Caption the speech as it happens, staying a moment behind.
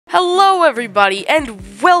Hello everybody,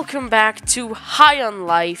 and welcome back to High on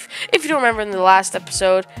Life. If you don't remember in the last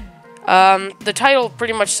episode, the title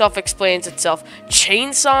pretty much self-explains itself.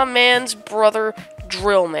 Chainsaw Man's brother,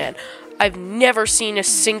 Drill Man. I've never seen a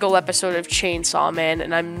single episode of Chainsaw Man,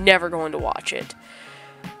 and I'm never going to watch it.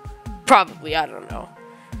 Probably, I don't know.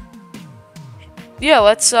 Yeah,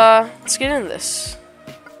 let's get into this.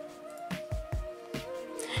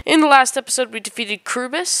 In the last episode, we defeated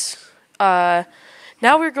Krubis.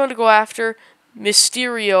 Now we're going to go after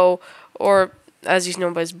Mysterio, or as he's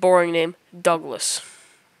known by his boring name, Douglas.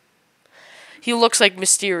 He looks like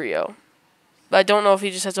Mysterio, but I don't know if he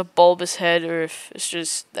just has a bulbous head or if it's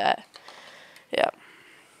just that. Yeah.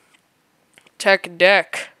 Tech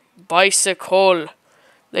deck, bicycle.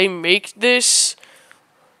 They make this.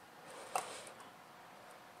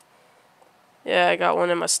 Yeah, I got one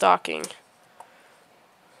in my stocking.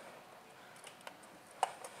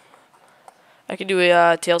 I could do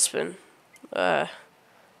a tailspin, but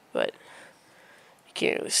you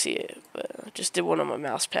can't really see it. But I just did one on my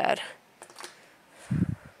mouse pad.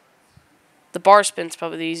 The bar spin's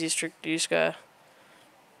probably the easiest trick to use.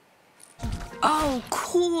 Oh,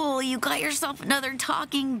 cool! You got yourself another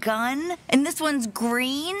talking gun, and this one's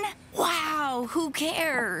green. Wow, who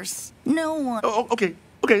cares? No one. Oh, okay,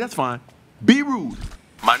 that's fine. Be rude.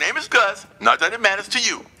 My name is Gus. Not that it matters to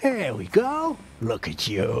you. There we go. Look at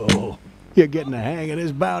you. You're getting the hang of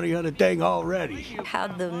this bounty hunter thing already.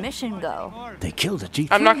 How'd the mission go? They killed a G3.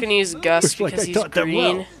 I'm not going to use Gus Looks like because I he's taught them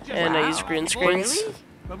green, well. and I use green screens.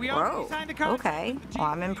 Really? Whoa. Okay. Well,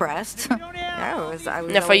 I'm impressed. I was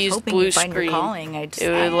And if I always used hoping blue you'd find your screen, calling. it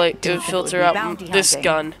would filter out this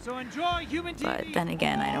gun. But then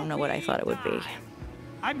again, I don't know what I thought it would be.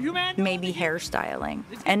 Maybe hairstyling,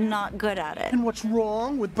 and not good at it. And what's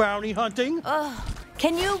wrong with bounty hunting?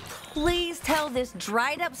 Can you please tell this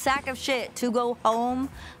dried up sack of shit to go home?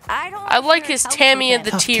 I like his Tammy and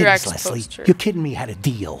the Tough T-Rex kids, Leslie. poster. You're kidding me, had a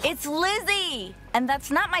deal. It's Lizzie! And that's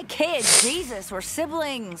not my kid. Jesus, we're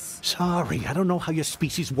siblings. Sorry, I don't know how your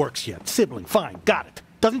species works yet. Sibling, fine, got it.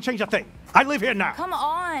 Doesn't change a thing. I live here now. Come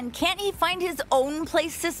on, can't he find his own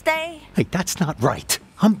place to stay? Hey, that's not right.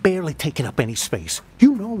 I'm barely taking up any space.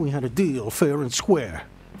 You know we had a deal fair and square.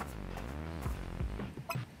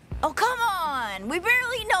 Oh, come on! We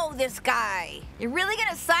barely know this guy. You're really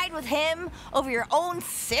gonna side with him over your own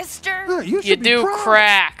sister? Yeah, you You should be do proud.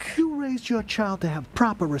 crack. You raised your child to have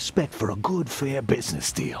proper respect for a good, fair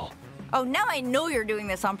business deal. Oh, now I know you're doing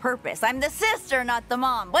this on purpose. I'm the sister, not the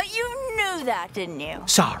mom. But you knew that, didn't you?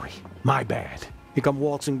 Sorry, my bad. You come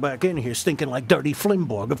waltzing back in here stinking like dirty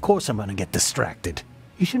Flimborg. Of course I'm gonna get distracted.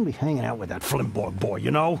 You shouldn't be hanging out with that Flimborg boy,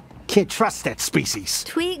 you know? Can't trust that species.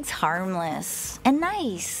 Twig's harmless and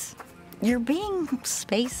nice. You're being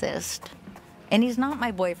spacist. And he's not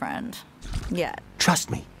my boyfriend. Yet.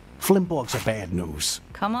 Trust me, Flimborgs are bad news.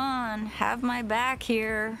 Come on, have my back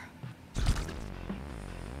here.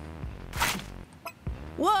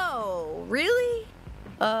 Whoa, really?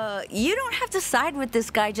 You don't have to side with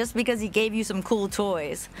this guy just because he gave you some cool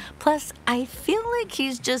toys. Plus, I feel like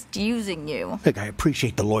he's just using you. Look, I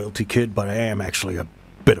appreciate the loyalty, kid, but I am actually a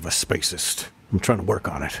bit of a spacist. I'm trying to work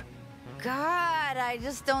on it. God, I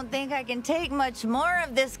just don't think I can take much more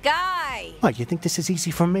of this guy. What, you think this is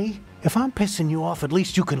easy for me? If I'm pissing you off, at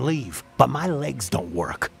least you can leave. But my legs don't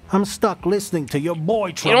work. I'm stuck listening to your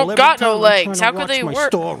boy trouble. don't got no every time I'm legs. trying How to could they watch my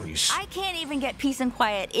work? Stories. I can't even get peace and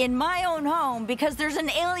quiet in my own home because there's an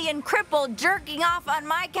alien cripple jerking off on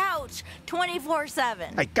my couch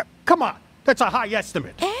 24/7. Hey, come on. That's a high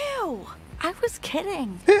estimate. Ew, I was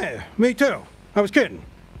kidding. Yeah, me too. I was kidding.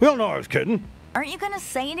 We all know I was kidding. Aren't you gonna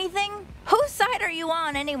say anything? Whose side are you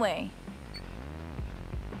on anyway?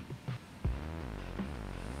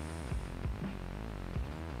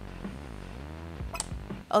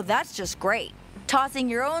 Oh, that's just great. Tossing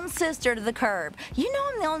your own sister to the curb. You know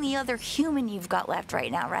I'm the only other human you've got left right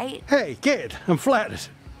now, right? Hey, kid, I'm flattered.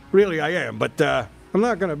 Really, I am, but I'm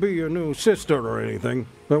not gonna be your new sister or anything.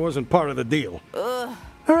 That wasn't part of the deal. Ugh.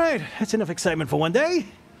 All right, that's enough excitement for one day.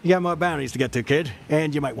 You got more bounties to get to, kid.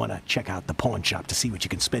 And you might want to check out the pawn shop to see what you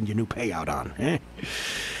can spend your new payout on, eh?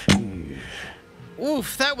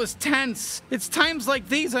 Oof, that was tense. It's times like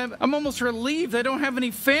these I'm almost relieved I don't have any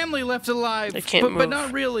family left alive. I can't but move.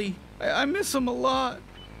 not really. I miss them a lot.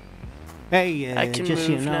 Hey, I can just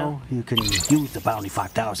so you move know, now. you can use the Bounty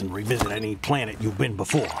 5000 to revisit any planet you've been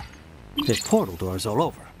before. There's portal doors all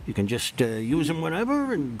over. You can just use them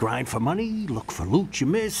whenever and grind for money, look for loot you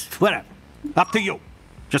missed, whatever. Up to you.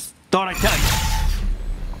 Just thought I'd tell you.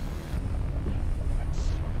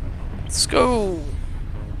 Let's go.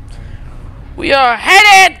 We are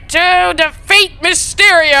headed to defeat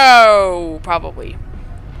Mysterio! Probably.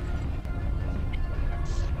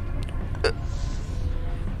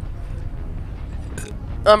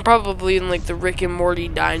 I'm probably in like the Rick and Morty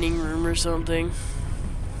dining room or something.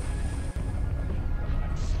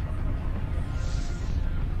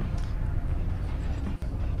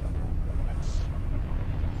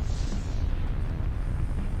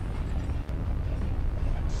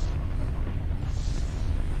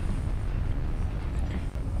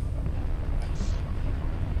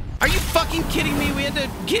 Are you fucking kidding me? We had to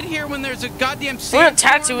get here when there's a goddamn We're on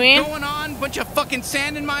sandstorm Tatooine. going on, bunch of fucking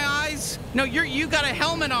sand in my eyes. No, you got a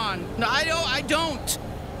helmet on. No, I don't.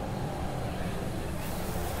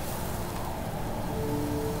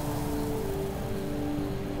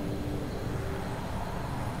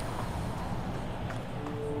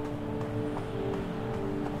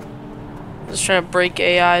 Just trying to break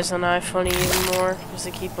AIs on iPhone even more because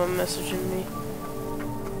they keep on messaging me.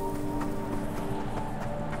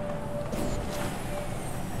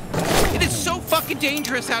 It is so fucking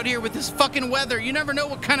dangerous out here with this fucking weather. You never know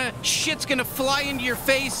what kind of shit's gonna fly into your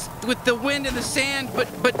face with the wind and the sand,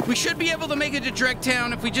 but we should be able to make it to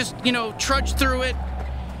Dregtown if we just, you know, trudge through it.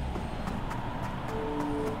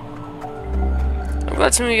 I'm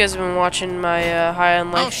glad some of you guys have been watching my High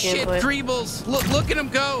on Life Oh shit, gameplay. Greebles. Look at them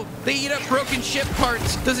go. They eat up broken ship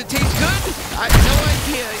parts. Does it taste good? I no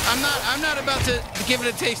idea. I'm not about to give it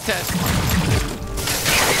a taste test.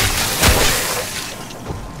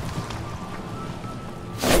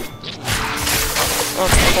 Oh,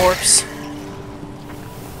 it's a corpse.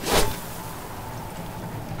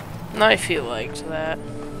 I feel like that.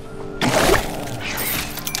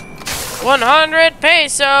 100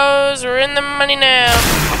 pesos! We're in the money now.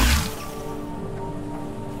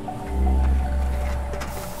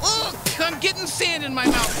 Ugh, I'm getting sand in my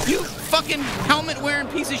mouth. You fucking helmet-wearing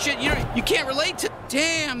piece of shit. You can't relate to.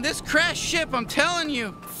 Damn, this crashed ship. I'm telling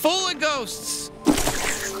you, full of ghosts.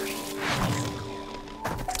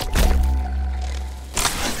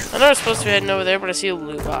 I know we're supposed to be heading over there, but I see a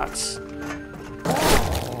loot box.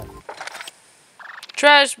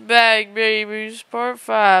 Trash bag babies, part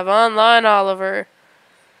 5, online Oliver.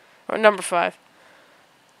 Or number 5.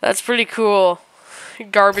 That's pretty cool.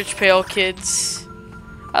 Garbage Pail Kids.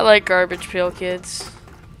 I like Garbage Pail Kids.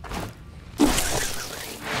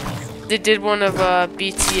 They did one of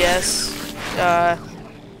BTS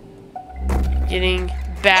getting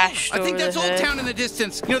bashed I think over that's the Old head. Town in the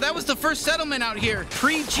distance. You know, that was the first settlement out here,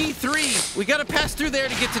 pre-G3. We gotta pass through there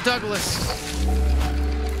to get to Douglas.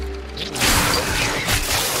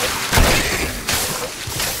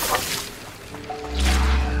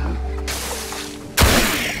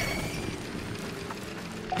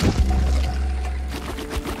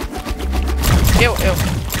 Ew, ew.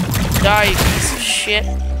 Die, you piece of shit.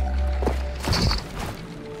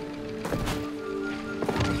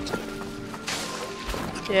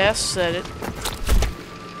 Yes, said it.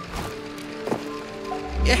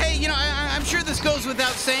 Yeah, hey, you know, I'm sure this goes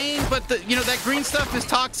without saying, but you know, that green stuff is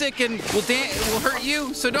toxic and will hurt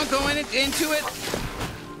you, so don't go into it.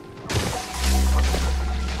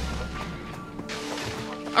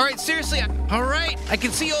 All right, seriously. All right, I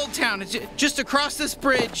can see Old Town. It's just across this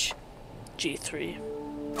bridge. G3.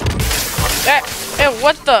 Hey,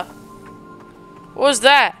 what the? What was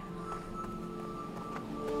that?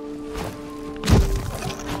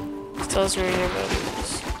 It tells me about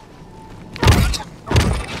this.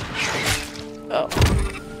 Oh.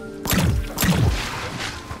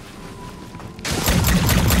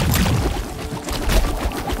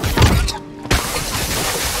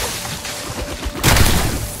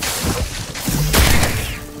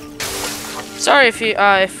 Sorry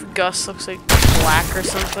if Gus looks like black or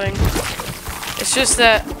something. It's just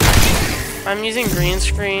that I'm using green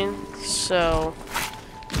screen, so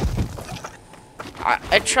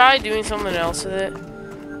I tried doing something else with it,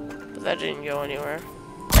 but that didn't go anywhere.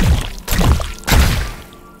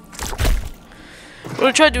 What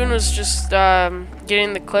I tried doing was just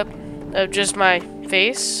getting the clip of just my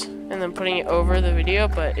face and then putting it over the video,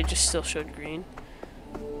 but it just still showed green.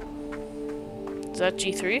 Is that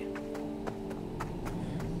G3?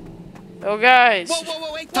 Oh, guys.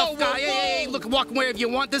 Whoa, wait, tough guy. Hey, look, walk wherever you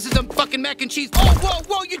want. This is a fucking mac and cheese. Oh,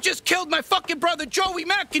 whoa, you just killed my fucking brother, Joey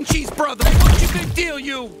Mac and Cheese brother. What's your big deal,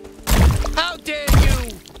 you? How dare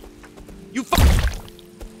you? You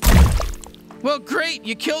Well, great.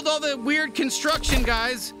 You killed all the weird construction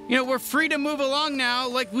guys. You know, we're free to move along now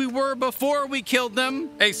like we were before we killed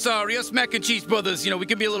them. Hey, sorry, us Mac and Cheese brothers, you know, we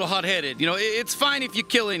can be a little hot-headed. You know, it's fine if you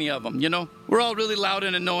kill any of them, you know? We're all really loud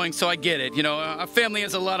and annoying, so I get it. You know, our family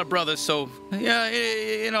has a lot of brothers, so, yeah,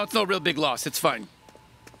 you know, it's no real big loss. It's fine.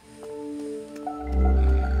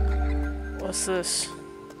 What's this?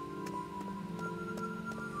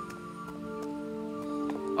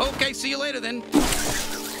 Okay, see you later then.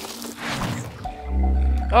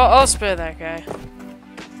 I'll spare that guy.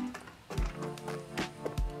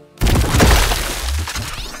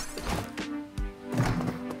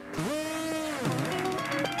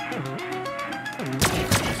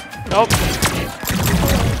 Nope.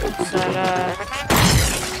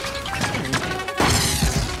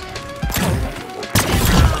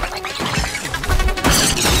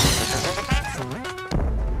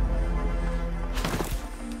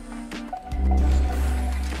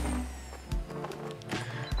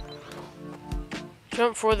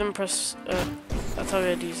 Jump forward and press. I thought we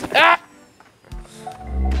had to use it. Ah!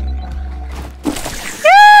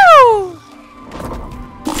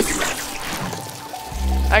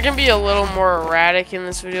 I can be a little more erratic in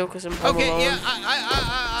this video because I'm home alone. Okay,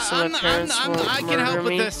 yeah, So my parents won't I can help murder with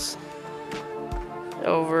me this.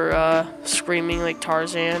 over screaming like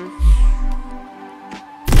Tarzan.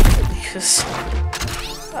 Because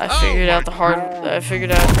I figured out the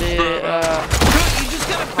You just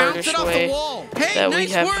gotta bounce it off way the wall. Hey, that nice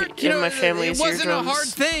we have work. in my family it is wasn't eardrums. a hard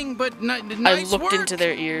thing, but nice I looked work. into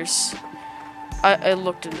their ears. I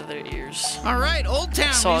looked into their ears. All right, Old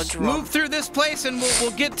Town. Saw a Just drum. move through this place, and we'll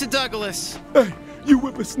get to Douglas. Hey, you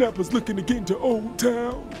whippersnappers looking to get into Old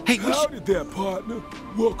Town? Hey, howdy there, partner.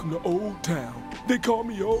 Welcome to Old Town. They call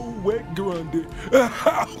me Old Wet Grundy.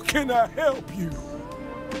 How can I help you?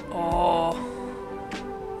 Oh.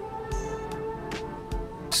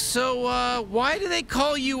 So, why do they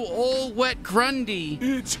call you Old Wet Grundy?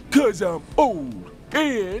 It's 'cause I'm old.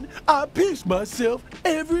 And I piss myself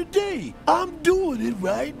every day. I'm doing it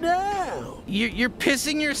right now. You're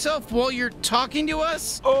pissing yourself while you're talking to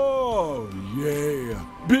us? Oh, yeah.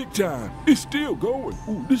 Big time. It's still going.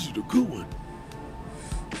 Ooh, this is a good one.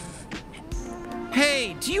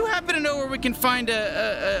 Hey, do you happen to know where we can find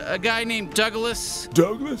a guy named Douglas?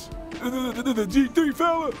 Douglas? The G3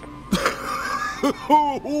 fella?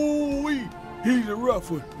 Oh, he's a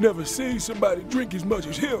rough one. Never seen somebody drink as much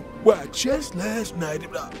as him. Why, just last night,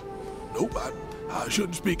 nope, I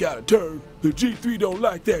shouldn't speak out of turn. The G3 don't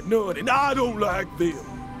like that none, and I don't like them.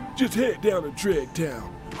 Just head down to Dregtown.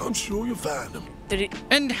 I'm sure you'll find them.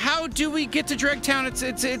 And how do we get to Dregtown?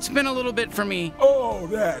 It's been a little bit for me. Oh,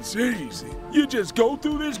 that's easy. You just go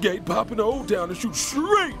through this gate, pop into Old Town, and shoot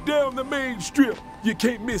straight down the main strip. You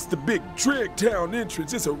can't miss the big Dregtown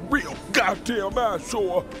entrance. It's a real goddamn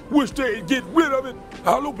eyesore. Wish they'd get rid of it.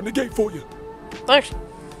 I'll open the gate for you. Thanks.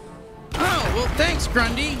 Oh, well, thanks,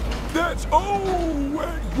 Grundy. That's Old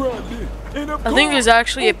Wet Grundy. And I think there's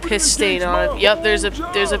actually a piss stain on it. Yep, there's a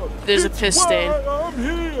piss stain. I'm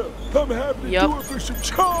here. I'm happy to do it for some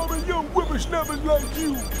charming young whippersnappers like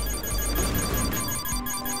you.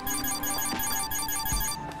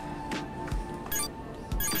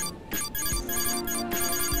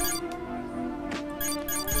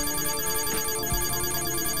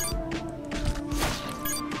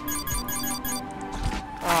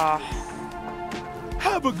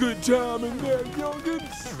 Have a good time in there,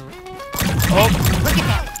 youngins. Oh, Look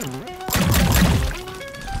at that.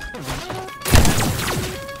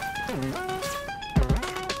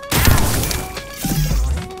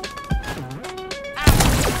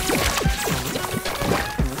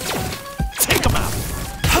 Take them out.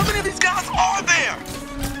 How many of these guys are there?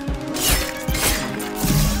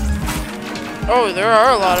 oh, there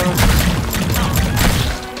are a lot of them.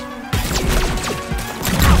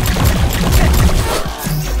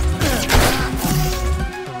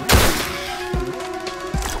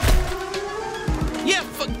 Yeah,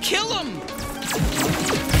 kill him.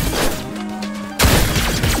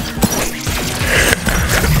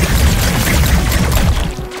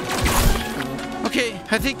 Okay,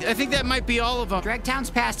 I think that might be all of them. Dregtown's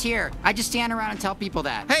past here. I just stand around and tell people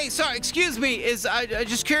that. Hey, sorry, excuse me. I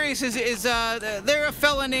just curious? Is there a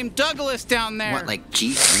fella named Douglas down there? What, like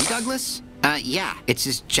G3 Douglas? Yeah, it's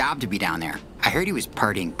his job to be down there. I heard he was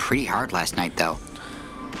partying pretty hard last night, though.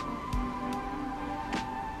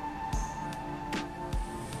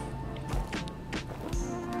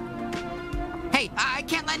 Hey, I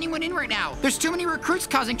can't let anyone in right now. There's too many recruits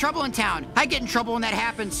causing trouble in town. I get in trouble when that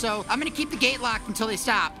happens, so I'm gonna keep the gate locked until they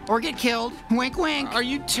stop. Or get killed. Wink, wink. Are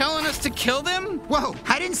you telling us to kill them? Whoa,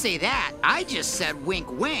 I didn't say that. I just said wink,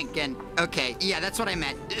 wink, and okay, yeah, that's what I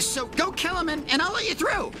meant. So go kill him and I'll let you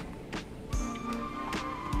through.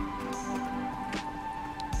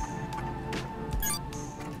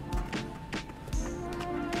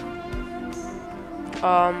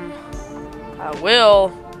 I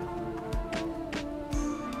will.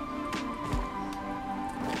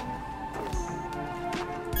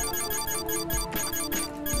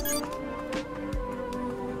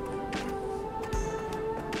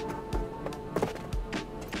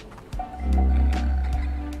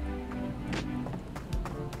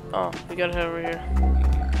 Oh, we gotta head over here.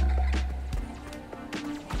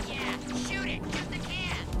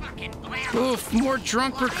 Oof, more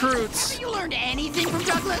drunk recruits. You learned anything from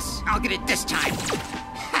Douglas? I'll get it this time.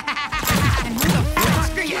 And who the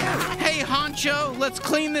fuck are you? Hey, Honcho, let's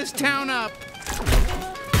clean this town up.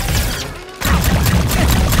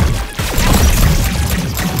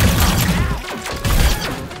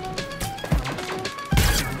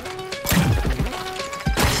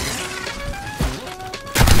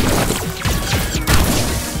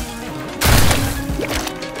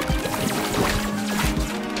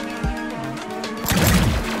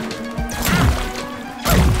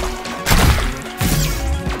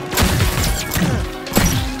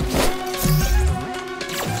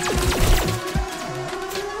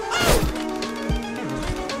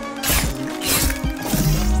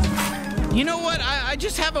 You know what? I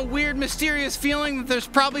just have a weird, mysterious feeling that there's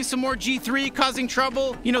probably some more G3 causing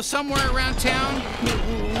trouble, you know, somewhere around town.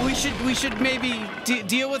 We should maybe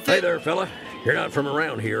deal with it. Hey there, fella. You're not from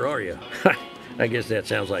around here, are you? I guess that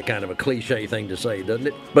sounds like kind of a cliche thing to say, doesn't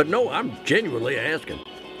it? But no, I'm genuinely asking.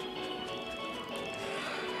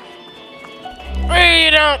 We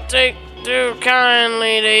don't take too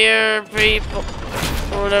kindly to your people.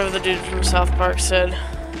 Or whatever the dude from South Park said.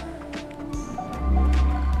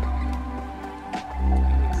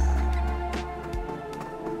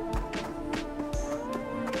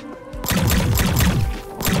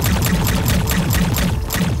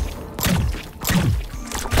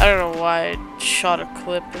 I don't know why I shot a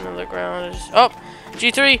clip into the ground. Oh,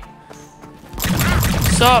 G3.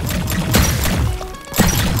 Sup?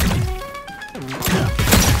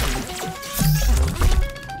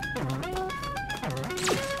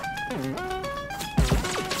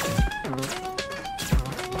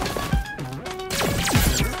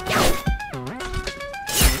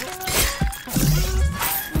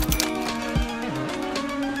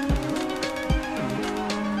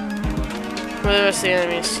 Where are the rest of the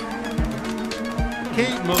enemies?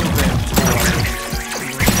 Keep moving.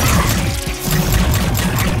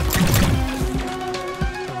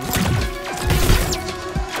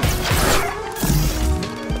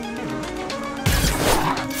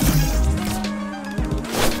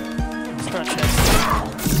 It's not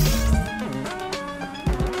chest.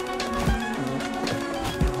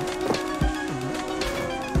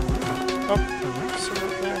 Oh,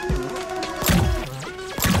 someone there.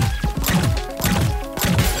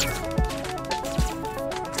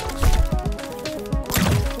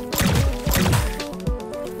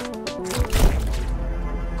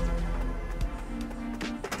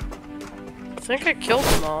 I think I killed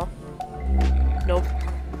them all. Nope.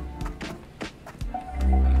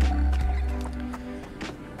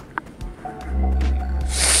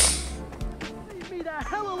 Leave me the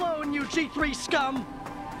hell alone, you G3 scum!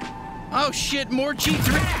 Oh shit, more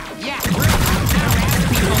G3. Yeah,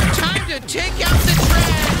 Time to take out the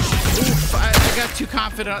trash. Oof, I got too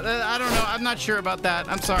confident. I don't know. I'm not sure about that.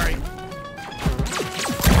 I'm sorry.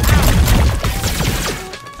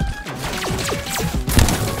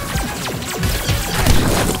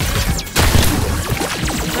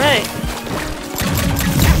 Hey.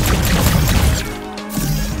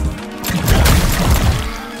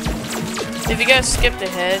 If you guys skipped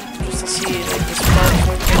ahead, just to see like this part,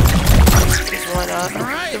 why not?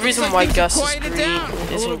 Right, The reason like why things Gus is quieted green down a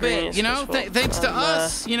isn't little green bit, is you know, because, well, thanks to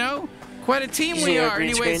us, you know, quite a team we using our are. green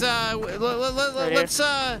Anyways, screen.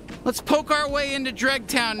 let's poke our way into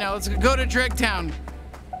Dregtown now. Let's go to Dregtown.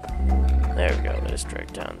 There we go. There's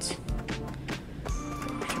Drake Towns.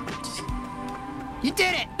 you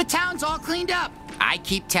did it. The town's all cleaned up. I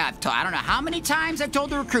keep tabs. I don't know how many times I've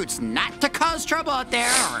told the recruits not to cause trouble out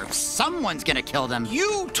there, or someone's gonna kill them.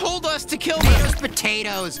 You told us to kill them.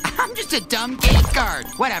 Potatoes, potatoes. I'm just a dumb gate guard.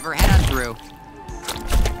 Whatever, head on through.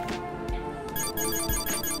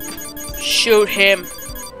 Shoot him.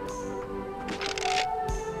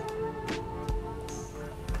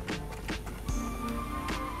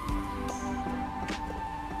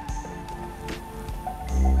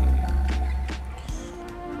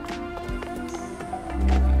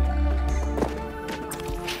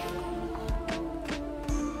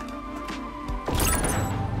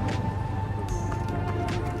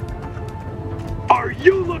 Are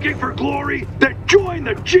you looking for glory? Then join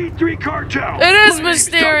the G3 cartel! It is My name's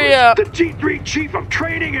Mysterio. Douglas, the G3 chief of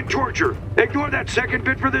training and torture. Ignore that second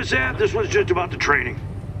bit for this ad. This one's just about the training.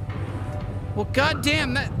 Well,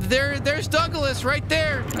 goddamn, there's Douglas right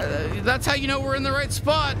there. That's how you know we're in the right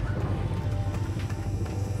spot.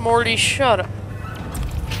 Morty, shut up.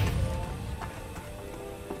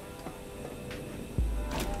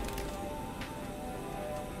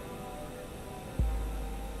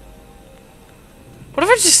 What if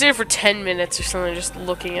I just stay for 10 minutes or something just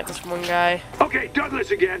looking at this one guy? Okay,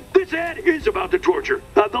 Douglas again. This ad is about the torture.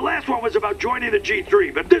 The last one was about joining the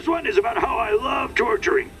G3, but this one is about how I love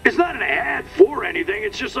torturing. It's not an ad for anything.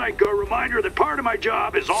 It's just like a reminder that part of my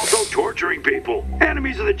job is also torturing people.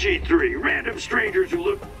 Enemies of the G3, random strangers who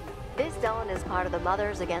look... This zone is part of the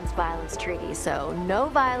Mothers Against Violence Treaty, so no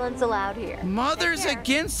violence allowed here. Mothers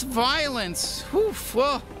Against Violence. Oof,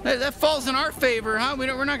 well, that falls in our favor, huh? We're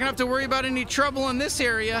not gonna have to worry about any trouble in this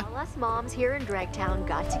area. Well, us moms here in Dragtown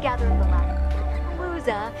got together in the last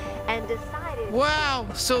Palooza and decided... Wow,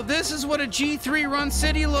 so this is what a G3-run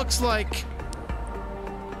city looks like.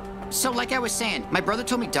 So, like I was saying, my brother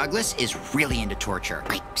told me Douglas is really into torture.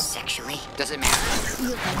 Like, sexually? Does it matter?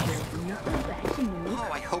 Feels like there's another batch of new... Oh,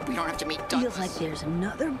 I hope we don't have to meet Douglas. Feels like there's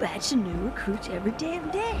another batch of new recruits every damn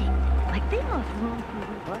day. Like they must run through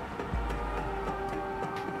what?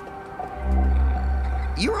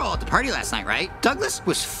 You were all at the party last night, right? Douglas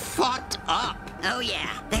was fucked up. Oh yeah,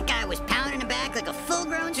 that guy was pounding the back like a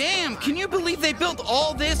full-grown... Damn, can you believe they built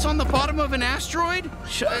all this on the bottom of an asteroid?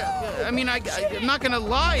 I'm not gonna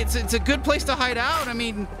lie, it's a good place to hide out,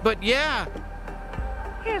 but yeah.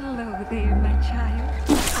 Hello there, my child.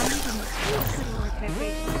 I'm from a exclusive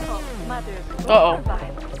organization called Mothers Against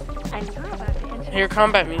Violence. And you're about to enter... Hear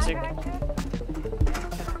combat music.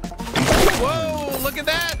 Whoa, look at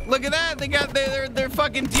that! Look at that! They're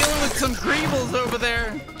fucking dealing with some greebles over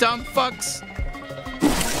there. Dumb fucks.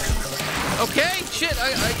 Okay, shit,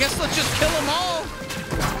 I guess let's just kill them all.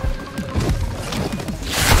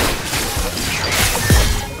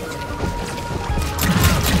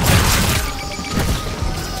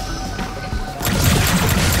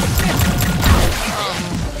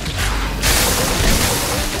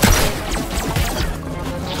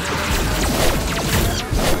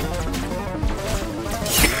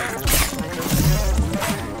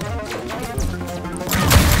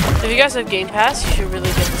 If you guys have Game Pass, you should really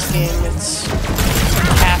get this game. It's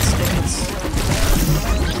fantastic.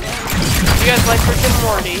 If you guys like Rick and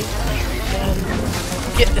Morty, then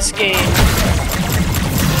get this game.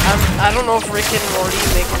 I don't know if Rick and Morty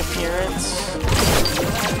make an appearance.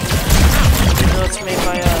 Even though it's made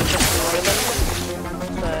by Justin Roiland.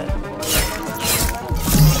 But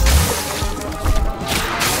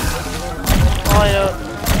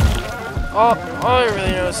all I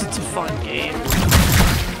really know is it's a fun game.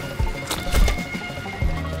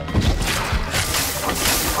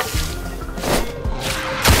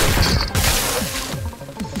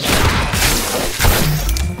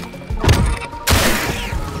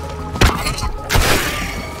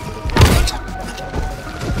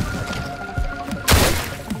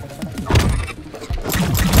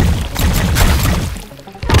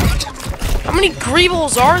 How many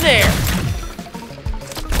greebles are there?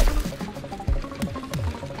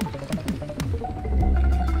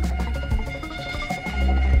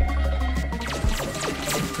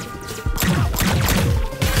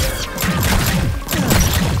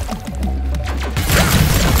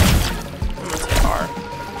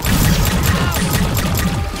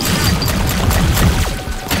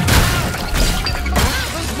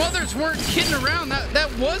 Those mothers weren't kidding around.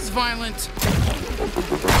 That was violent.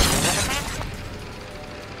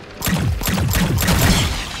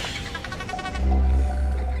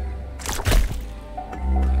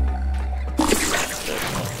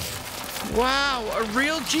 Wow, a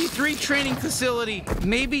real G3 training facility.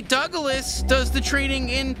 Maybe Douglas does the training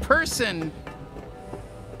in person.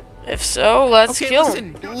 If so, let's kill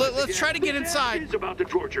listen, him. Let's try to get inside. It's about the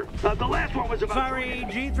torture. The last one was about... Sorry,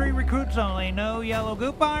 G3 recruits only. No yellow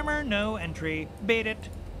goop armor, no entry. Beat it.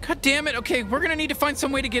 God damn it. Okay, we're gonna need to find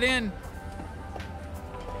some way to get in.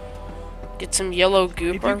 Get some yellow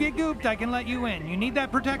goop. If you get gooped, I can let you in. You need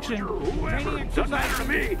that protection. Training Doesn't matter to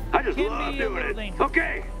me. I just love doing it.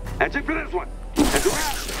 Okay, that's it for this one. That's a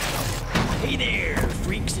wrap. Hey there,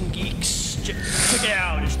 freaks and geeks. Check it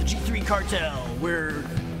out. It's the G3 cartel. We're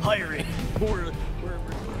hiring. We're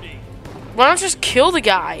recruiting. Why don't you just kill the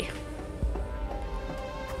guy?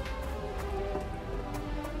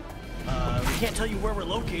 We can't tell you where we're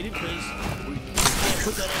located because we can't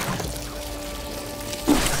put that in.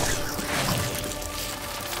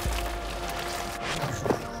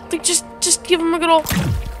 Like, just give him a good old,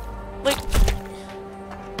 like.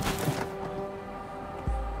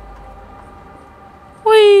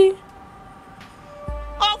 Whee!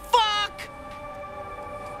 Oh fuck!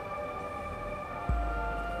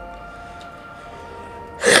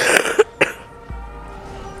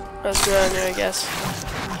 Let's go down there, I guess.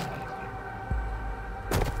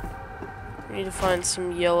 We need to find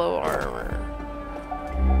some yellow armor.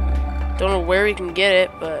 Don't know where we can get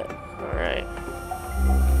it, but alright.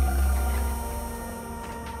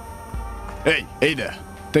 Hey there.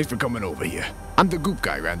 Thanks for coming over here. I'm the goop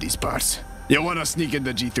guy around these parts. You wanna sneak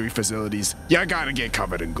into G3 facilities? You gotta get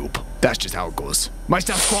covered in goop. That's just how it goes. My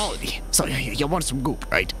stuff's quality, so you want some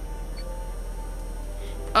goop, right?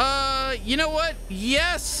 You know what?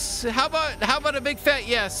 Yes. How about a big fat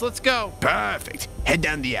yes? Let's go. Perfect. Head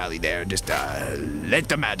down the alley there and just let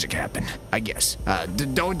the magic happen, I guess.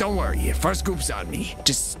 Don't worry. First goop's on me.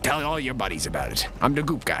 Just tell all your buddies about it. I'm the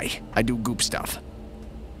goop guy. I do goop stuff.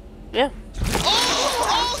 Yeah.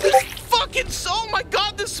 Oh, this fucking, oh my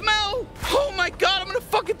god, the smell. Oh my god, I'm gonna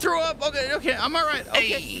fucking throw up. Okay, I'm all right. Okay.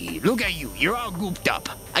 Hey, look at you. You're all gooped up.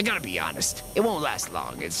 I gotta be honest. It won't last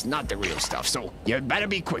long. It's not the real stuff, so you better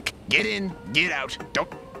be quick. Get in, get out. Don't.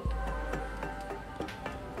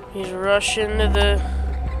 He's rushing to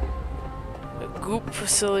the goop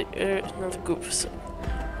facility. Not the goop facility.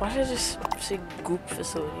 Why did I just say goop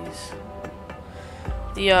facilities?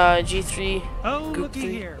 The G3. Oh, goop looky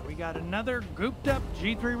 3. here. We got another gooped up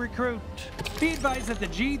G3 recruit. Be advised that the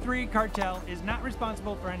G3 cartel is not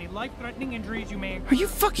responsible for any life-threatening injuries you may. Are you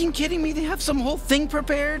fucking kidding me? They have some whole thing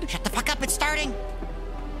prepared? Shut the fuck up, it's starting.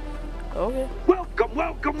 Okay. Welcome,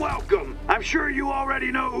 welcome, welcome. I'm sure you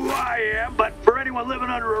already know who I am, but for anyone living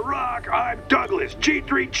under a rock, I'm Douglas,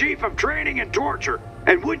 G3 Chief of Training and Torture.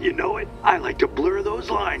 And wouldn't you know it, I like to blur those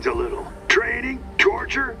lines a little. Training,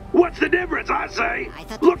 torture, what's the difference, I say?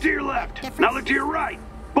 Look to your left, now look to your right.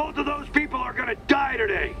 Both of those people are gonna die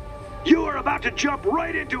today. You are about to jump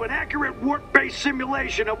right into an accurate warp-based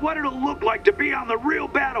simulation of what it'll look like to be on the real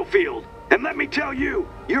battlefield. And let me tell you,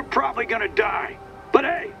 you're probably gonna die. But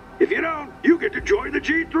hey, if you don't, you get to join the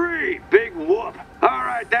G3. Big whoop. All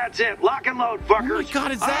right, that's it. Lock and load, fuckers. Oh my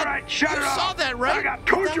god, is that? All right, shut it You off. saw that, right? I got That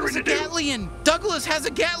torturing was to a do. Gatlian. Douglas has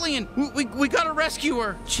a Gatlian. We gotta rescue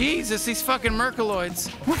her. Jesus, these fucking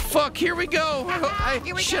Mercaloids. Oh, fuck, here we go. I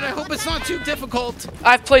hope it's not too difficult.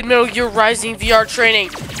 I've played Metal Gear Rising VR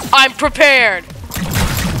training. I'm prepared.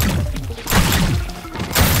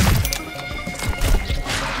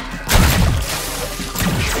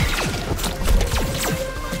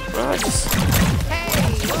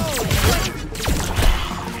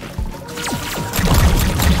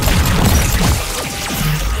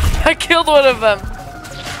 I killed one of them.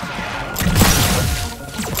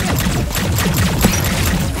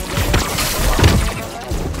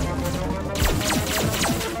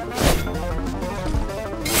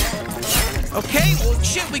 Okay, well,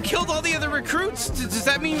 shit, we killed all the other recruits. Does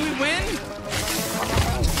that mean we win?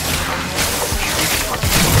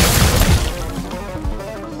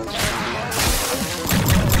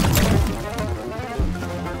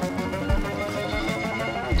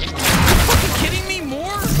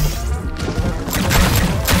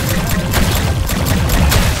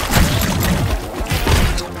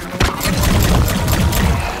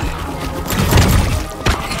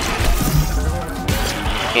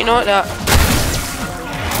 You know what?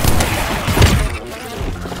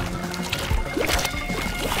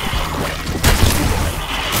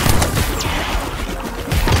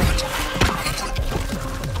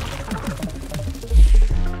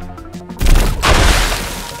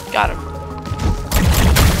 Got him.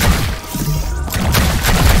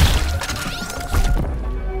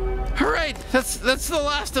 All right, that's the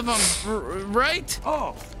last of them, right?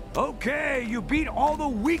 Oh, okay. You beat all the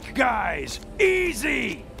weak guys.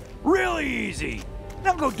 Easy. Really easy.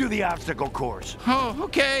 Now go do the obstacle course. Oh,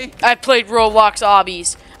 okay. I've played Roblox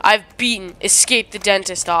obbies. I've beaten Escape the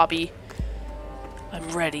Dentist obby. I'm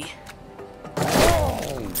ready.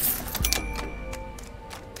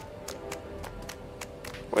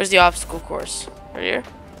 Where's the obstacle course? Right here?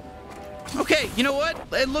 Okay, you know what?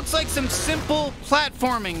 It looks like some simple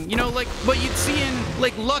platforming. You know, like what you'd see in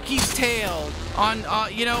like Lucky's Tale on,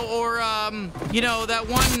 you know, or you know that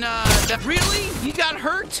one. That really? You got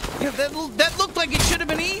hurt? You know, that looked like it should have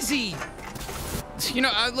been easy. You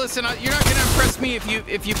know, listen, you're not gonna impress me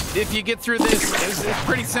if you get through this. It's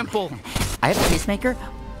pretty simple. I have a pacemaker.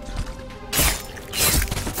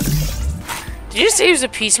 Did you say he was a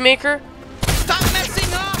peacemaker? Stop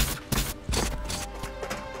messing up!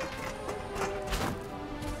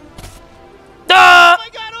 Ah! Oh my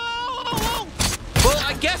god! Oh! Well,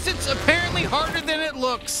 I guess it's apparently harder than it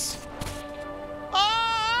looks.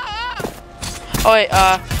 Ah! Oh wait,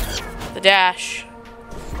 the dash.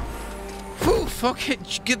 Oof, okay,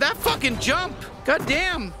 that fucking jump. God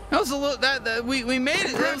damn. That was a little, we made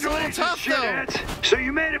it. That was a little tough, though. Shitheads. So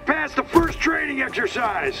you made it past the first training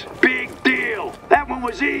exercise. Big deal. That one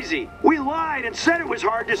was easy. We lied and said it was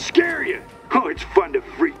hard to scare you. Oh, it's fun to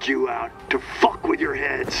freak you out, to fuck with your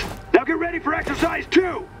heads. Now get ready for exercise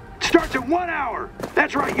 2. It starts in 1 hour.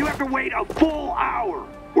 That's right, you have to wait a full hour.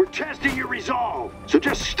 We're testing your resolve. So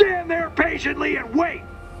just stand there patiently and wait.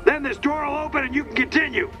 Then this door will open and you can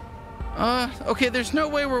continue. Okay, there's no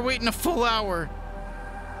way we're waiting a full hour.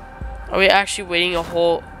 Are we actually waiting a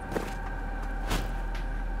whole...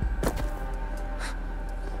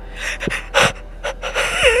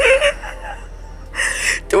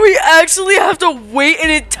 Do we actually have to wait an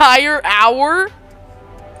entire hour?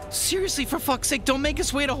 Seriously, for fuck's sake, don't make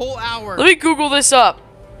us wait a whole hour. Let me Google this up.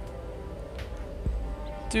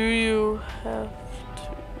 Do you have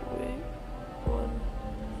to wait 1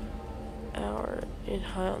 hour in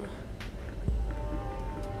Highland?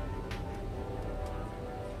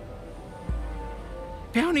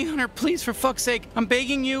 Bounty Hunter, please, for fuck's sake, I'm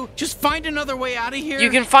begging you, just find another way out of here. You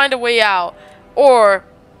can find a way out. Or,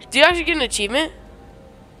 do you actually get an achievement?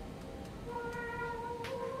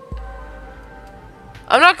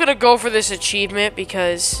 I'm not gonna go for this achievement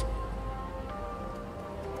because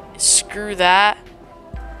screw that.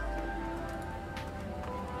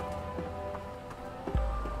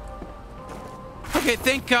 Okay,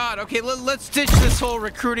 thank God. Okay, let's ditch this whole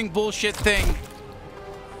recruiting bullshit thing.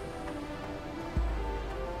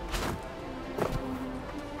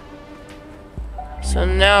 So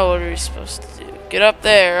now what are we supposed to do? Get up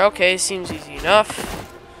there. Okay, seems easy enough.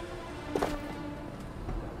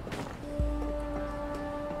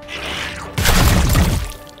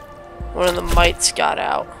 One of the mites got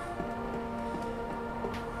out.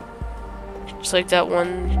 Just like that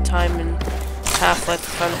one time in Half-Life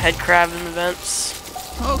I found a head crab in the vents.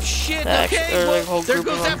 Oh shit, that okay, well, there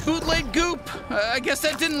goes that bootleg goop. I guess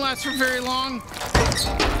that didn't last for very long.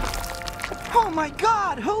 Oh my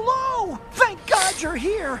God, hello! Thank God you're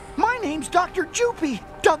here! My name's Dr. Joopy.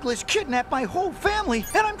 Douglas kidnapped my whole family,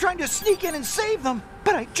 and I'm trying to sneak in and save them.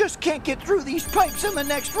 But I just can't get through these pipes in the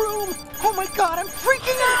next room. Oh my God, I'm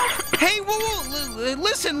freaking out! Hey, whoa,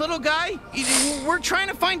 listen, little guy. We're trying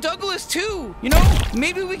to find Douglas too. You know,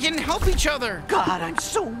 maybe we can help each other. God, I'm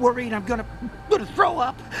so worried I'm gonna throw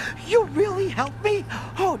up. You really helped me?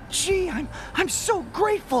 Oh gee, I'm so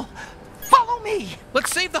grateful. Follow me!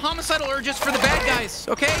 Let's save the homicidal urges for the bad guys,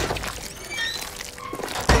 okay?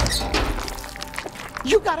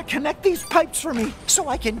 You gotta connect these pipes for me so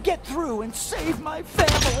I can get through and save my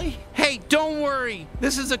family. Hey, don't worry.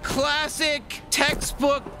 This is a classic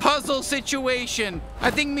textbook puzzle situation. I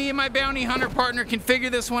think me and my bounty hunter partner can figure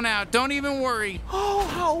this one out. Don't even worry. Oh,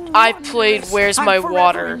 how I played Where's My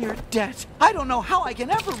Water. In your debt. I don't know how I can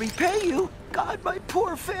ever repay you. God, my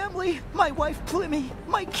poor family. My wife Plimmy,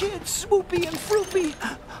 my kids Swoopy and Froopy.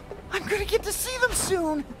 I'm gonna get to see them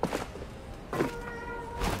soon.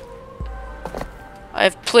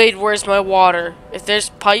 I've played Where's My Water. If there's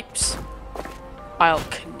pipes, I'll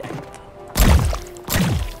connect them.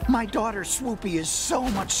 My daughter Swoopy is so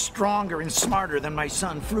much stronger and smarter than my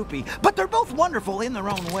son Froopy, but they're both wonderful in their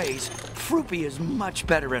own ways. Froopy is much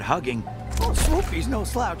better at hugging. Well, Swoopy's no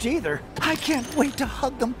slouch either. I can't wait to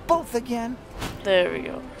hug them both again. There we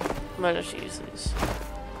go. Might just use these.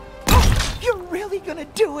 You're really gonna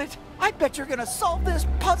do it? I bet you're gonna solve this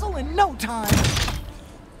puzzle in no time.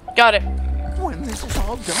 Got it. When this is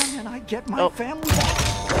all done and I get my family back.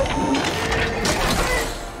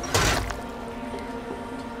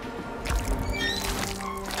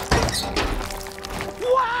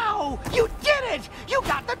 Wow! You did it! You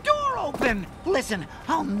got the door open! Listen,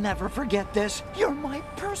 I'll never forget this. You're my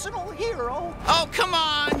personal hero. Oh, come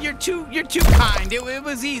on! You're too kind. It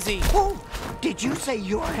was easy. Oh, did you say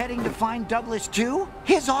you're heading to find Douglas too?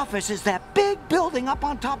 His office is that big building up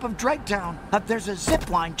on top of Dregtown. There's a zip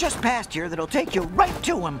line just past here that'll take you right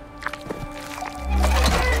to him.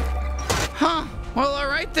 Huh? Well, all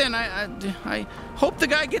right then. I hope the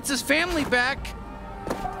guy gets his family back.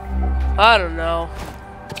 I don't know.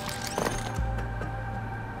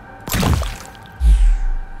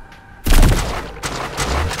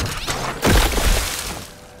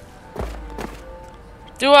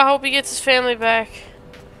 Do I hope he gets his family back?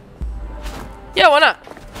 Yeah, why not?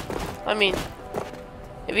 I mean,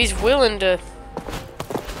 if he's willing to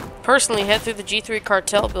personally head through the G3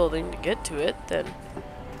 cartel building to get to it, then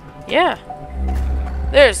yeah.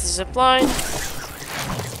 There's the zip line.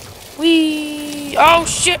 Whee! Oh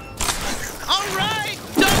shit! Alright!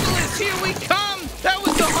 Douglas, here we come! That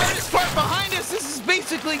was the hardest part behind us! This is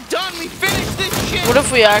basically done! We finished this shit! What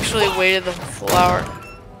if we actually waited the full hour?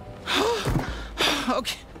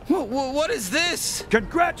 Okay, what is this?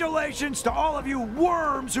 Congratulations to all of you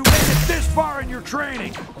worms who made it this far in your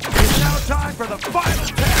training. It's now time for the final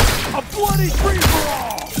test, a bloody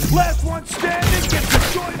free-for-all. Last one standing gets to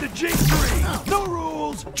join the G3. No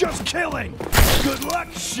rules, just killing. Good luck,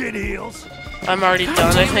 shitheels. I'm already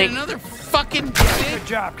done, I think. Another 5 fucking Good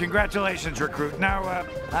job. Congratulations, recruit. Now,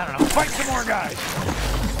 I don't know, fight some more guys.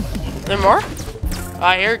 There more?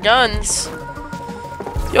 I hear guns.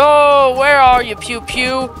 Yo, where are you, Pew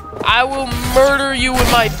Pew? I will murder you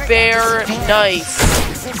with my bare knife.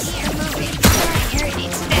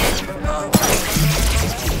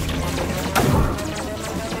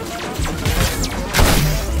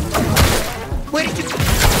 Where did you...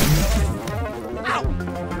 Ow!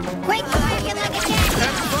 Quick, you like a cat!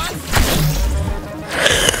 Having fun?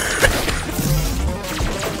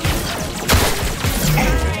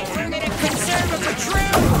 We're gonna conserve a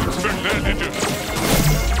patrol! Expect that, did you?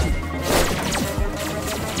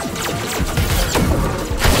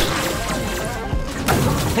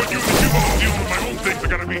 Put you in the queue while I'm dealing with my own things. I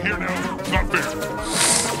gotta be here now. It's not fair.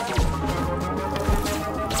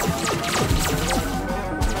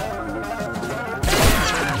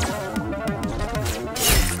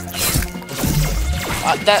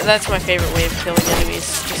 That's my favorite way of killing enemies.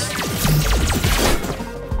 Just...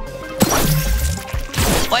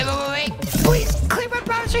 Wait. Please, clear my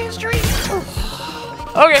browser history.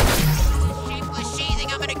 Okay. Shameless sheathing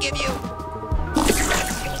I'm gonna give you.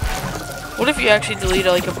 What if you actually delete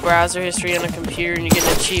like a browser history on a computer and you get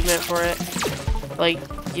an achievement for it? Like,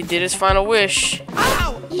 you did his final wish.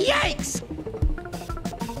 Ow! Yikes!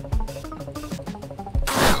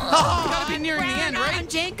 Oh, gotta be nearing the end, right?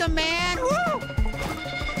 Jacob, man! Woo!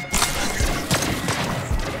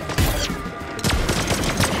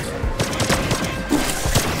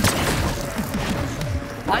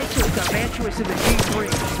 Isotopes are virtuous in the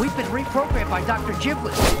G3. We've been reprogrammed by Dr.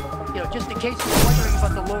 Giblets. You know, just in case you're wondering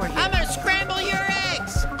about the lore here. I'm gonna scramble your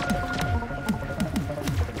eggs!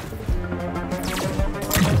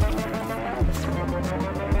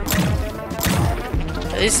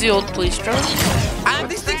 Is the old police drone? Are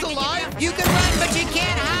these things alive? You can run, but you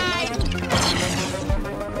can't hide!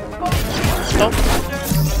 Nope.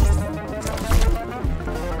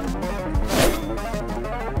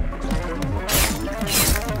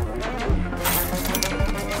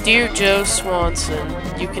 Dear Joe Swanson,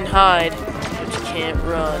 you can hide, but you can't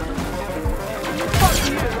run.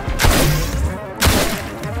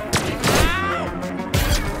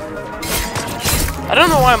 I don't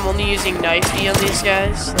know why I'm only using knifey on these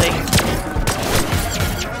guys. Like,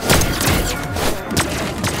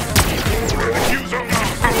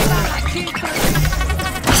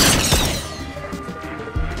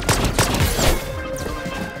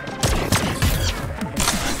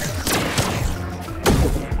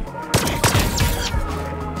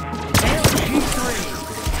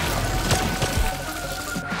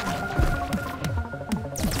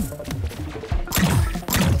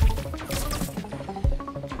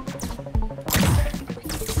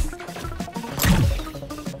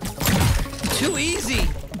 Too easy.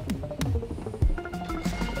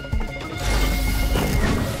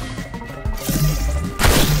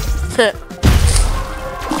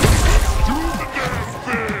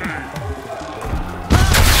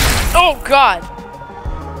 oh God!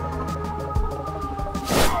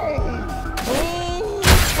 Oh,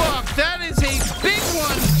 fuck, that is a big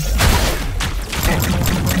one.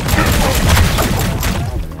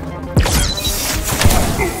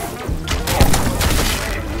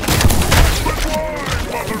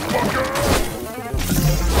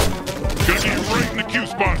 Gonna get you right in the queue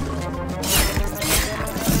spot.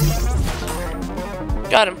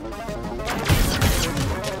 Got him.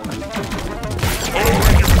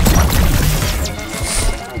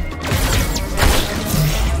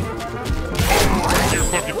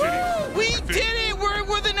 We did it!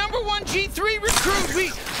 We're the #1 G3 recruit.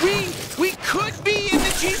 We could be in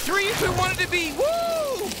the G3 if we wanted to be.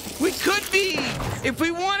 Woo! We could be if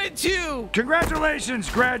we wanted to. Congratulations,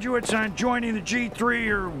 graduates, on joining the G3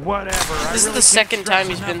 or whatever. This is the second time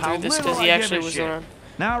he's been through this because he actually was on.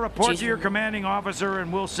 Now report to your commanding officer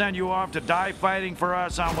and we'll send you off to die fighting for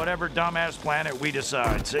us on whatever dumbass planet we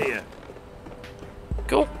decide. See ya.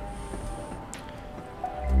 Cool.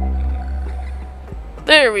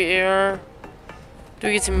 There we are. Do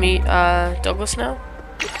we get to meet Douglas now?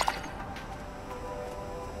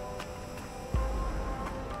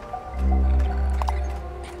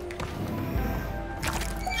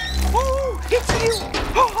 Oh, it's you!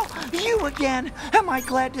 Oh, you again! Am I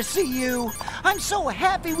glad to see you? I'm so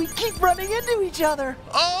happy we keep running into each other.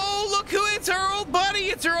 Oh, look who it's our old buddy.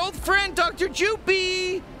 It's our old friend, Dr.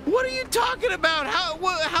 Joopy. What are you talking about?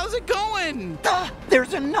 How's it going?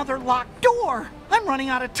 There's another locked door. I'm running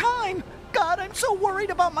out of time. God, I'm so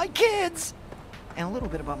worried about my kids. And a little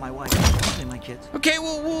bit about my wife, mostly my kids. Okay,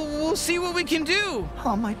 well, we'll see what we can do.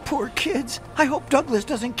 Oh, my poor kids. I hope Douglas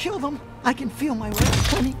doesn't kill them. I can feel my wife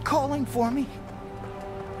Tony calling for me.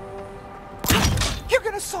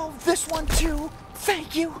 you're gonna solve this one too.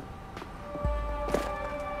 Thank you.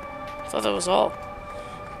 I thought that was all.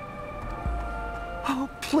 Oh,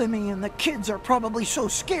 Plimmy and the kids are probably so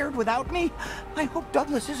scared without me. I hope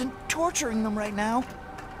Douglas isn't torturing them right now.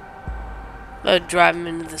 I'd drive him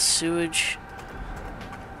into the sewage.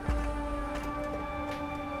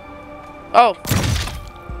 Oh.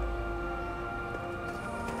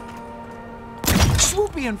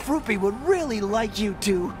 Swoopy and Froopy would really like you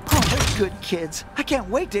two. Oh, they're good kids. I can't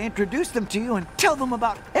wait to introduce them to you and tell them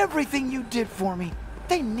about everything you did for me.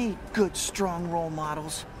 They need good, strong role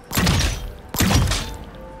models.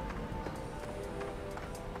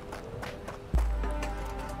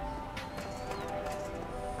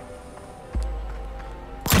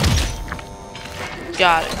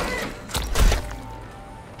 Got it.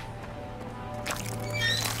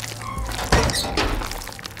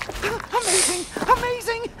 Amazing!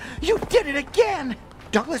 Amazing! You did it again!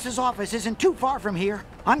 Douglas's office isn't too far from here.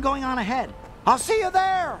 I'm going on ahead. I'll see you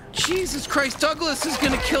there! Jesus Christ, Douglas is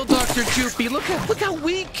gonna kill Dr. Joopy. Look how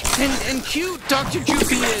weak and cute Dr.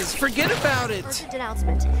 Joopy is. Forget about it. Urgent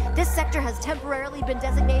announcement. This sector has temporarily been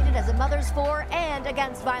designated as a Mother's For and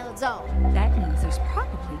Against Violence Zone. That means there's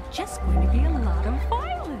probably just going to be a lot of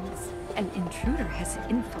violence. An intruder has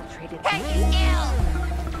infiltrated the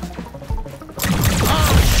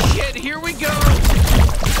Oh shit, here we go!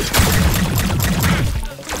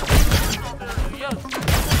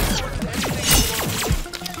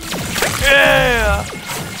 Yeah!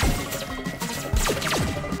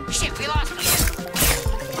 Shit, we lost him.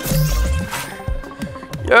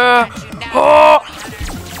 Yeah! Oh!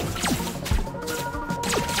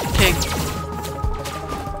 Okay.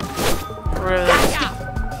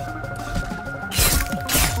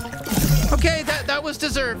 Okay, that was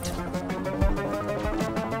deserved.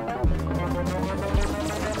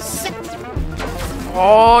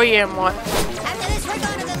 Oh yeah, man. After this, we're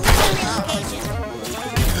going to the living relocation.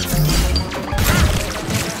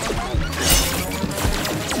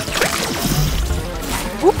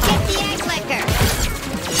 Get the egg licker.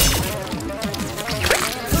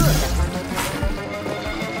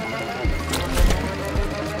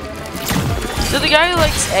 Did the guy who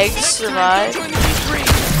likes eggs survive?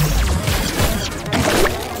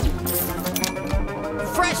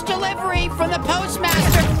 Fresh delivery from the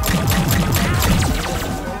postmaster.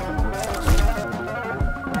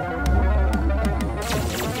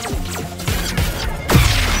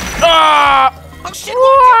 Ah! Oh shit!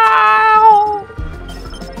 Wow!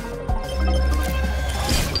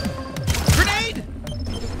 Grenade!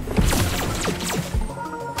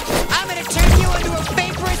 I'm gonna turn you into a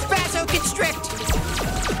vaporous vasoconstrict.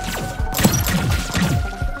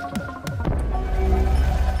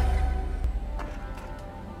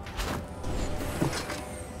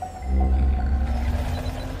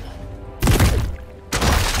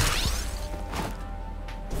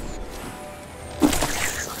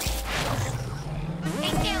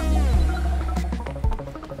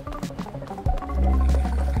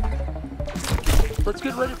 Let's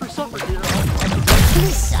get ready for supper, dear.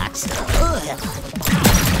 This sucks. Ugh.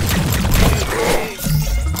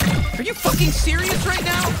 Are you fucking serious right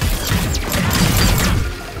now?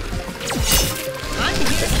 I'm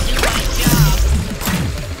here to do my job.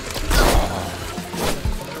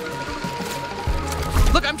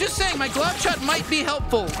 Look, I'm just saying, my glove shot might be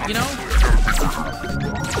helpful, you know?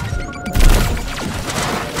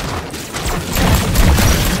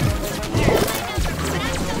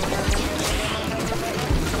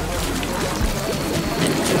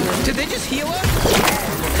 Did they just heal us?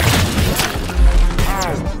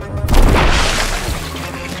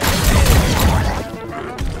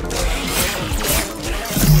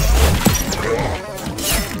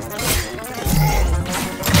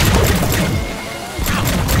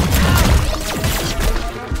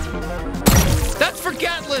 That's for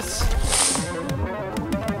Gatless!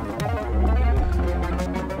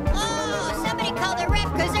 Oh, somebody call the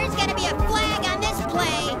ref, because there's going to be a flag on this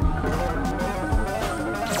play.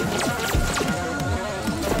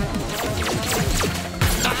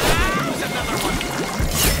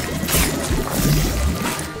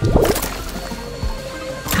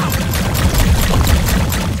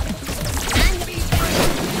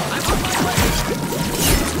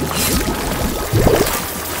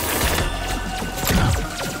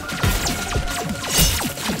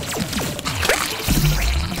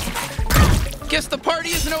 Guess the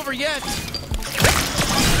party isn't over yet.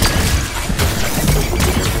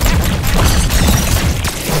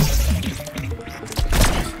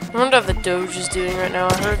 I wonder how the Doge is doing right now.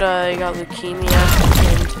 I heard he got leukemia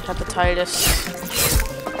and hepatitis.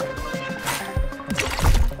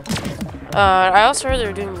 I also heard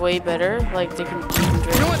they're doing way better. Like they can eat and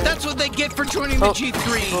drink. You know what? That's what they get for joining the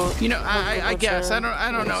G3. You know, I guess I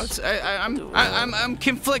don't know. It's I'm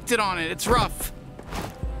conflicted on it. It's rough.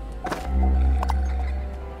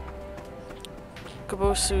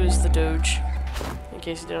 Kabosu is the Doge, in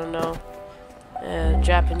case you don't know.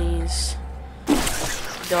 Japanese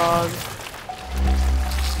dog.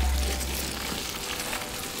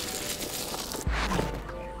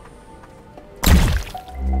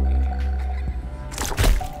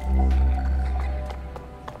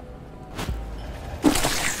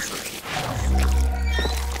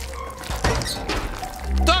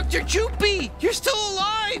 Dr. Joopy, you're still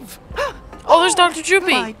alive! Oh, there's Dr.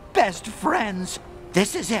 Joopy! My best friends.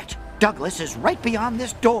 This is it. Douglas is right beyond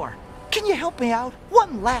this door. Can you help me out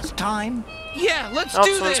one last time? Yeah, let's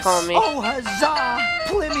do this! Calling me. Oh, huzzah!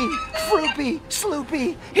 Plimmy, Froopy,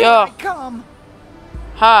 Sloopy, here I come!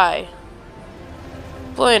 Hi.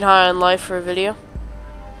 Playing High on Life for a video.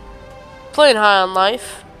 Playing High on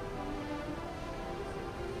Life.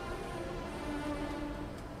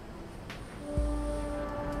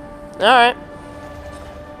 Alright.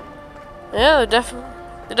 Yeah, there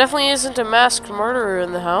definitely isn't a masked murderer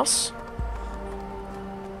in the house.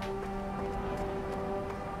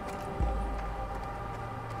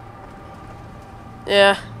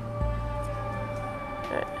 Yeah.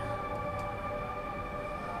 Alright.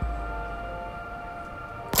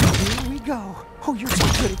 Here we go. Oh, you're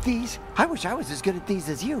so good at these. I wish I was as good at these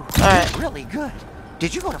as you. Alright. You're really good.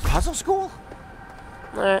 Did you go to puzzle school?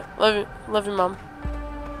 Alright. Love you, Mom.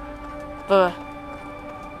 Bye.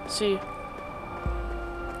 See you.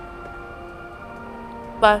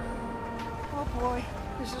 Bye. Oh boy,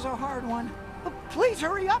 this is a hard one. Please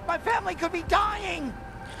hurry up, my family could be dying!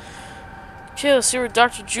 Okay, let's see where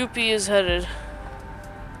Dr. Joopy is headed.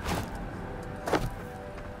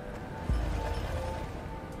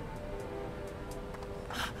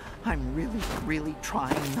 I'm really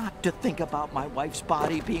trying not to think about my wife's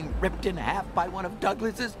body being ripped in half by one of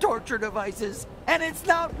Douglas's torture devices. And it's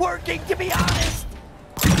not working, to be honest!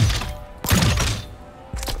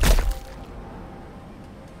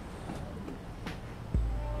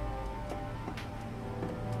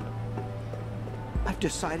 I've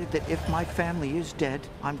decided that if my family is dead,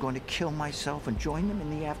 I'm going to kill myself and join them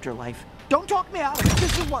in the afterlife. Don't talk me out of it.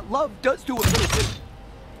 This is what love does to a person.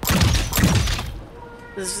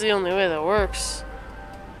 This is the only way that works.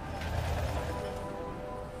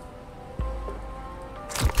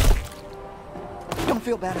 Don't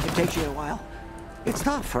feel bad if it takes you a while. It's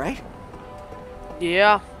tough, right?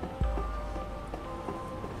 Yeah.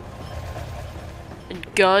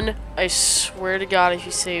 And gun, I swear to God if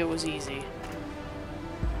you say it was easy.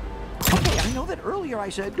 Okay, I know that earlier I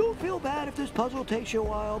said, don't feel bad if this puzzle takes you a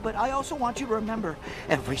while, but I also want you to remember,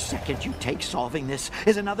 every second you take solving this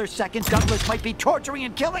is another second Douglas might be torturing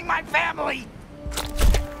and killing my family!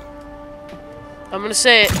 I'm gonna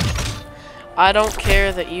say it. I don't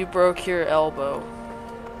care that you broke your elbow.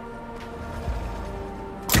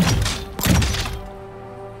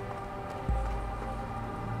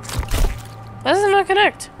 Why does it not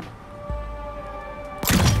connect?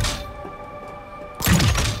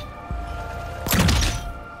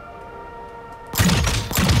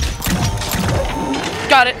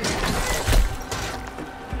 Got it.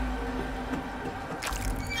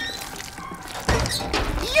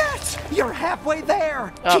 Yes! You're halfway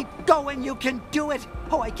there! Oh. Keep going, you can do it!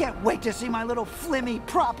 Oh, I can't wait to see my little Flimmy,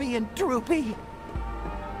 Proppy, and Droopy!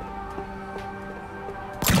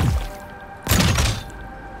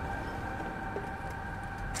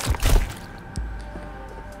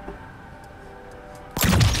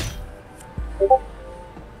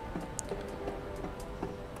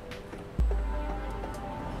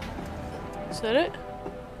 Is that it?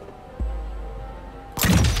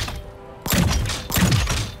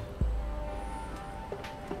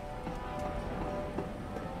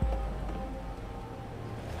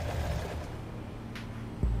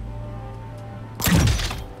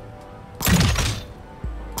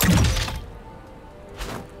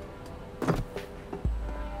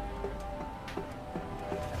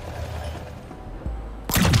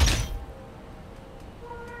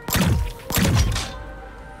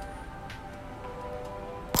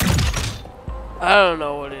 I don't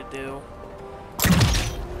know what to do.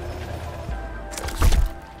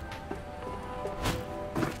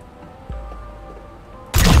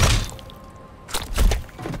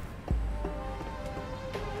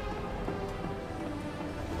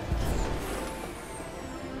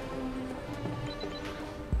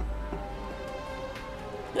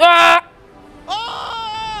 Ah!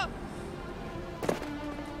 Ah!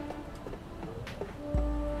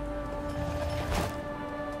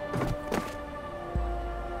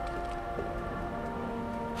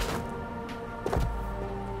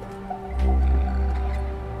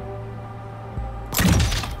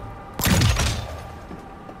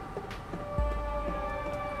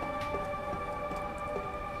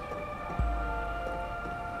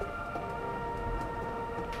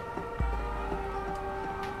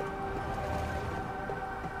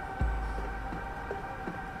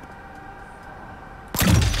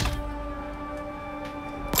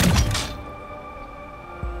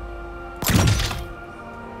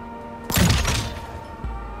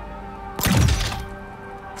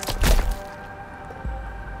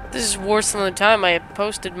 This is worse than the time I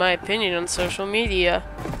posted my opinion on social media.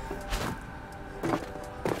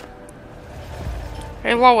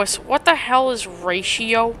 Hey Lois, what the hell is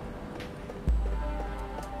ratio?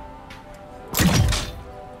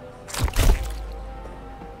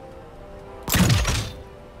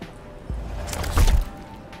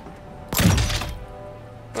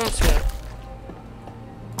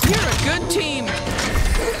 You're a good team.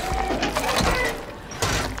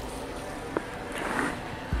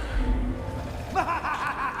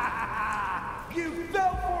 You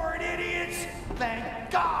fell for it, idiots! Thank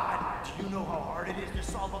God! Do you know how hard it is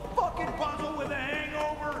to solve a fucking puzzle with a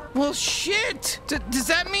hangover? Well, shit. Does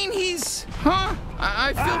that mean he's... Huh?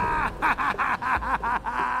 I feel...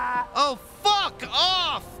 Oh, fuck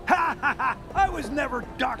off! I was never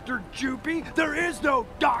Dr. Joopy. There is no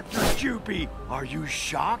Dr. Joopy. Are you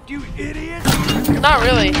shocked, you idiot? Not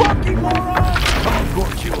really. Fucking moron! Of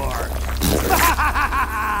course you are.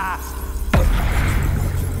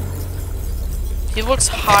 He looks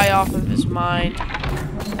high off of his mind.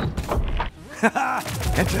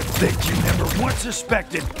 And to think you never once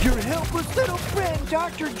suspected your helpless little friend,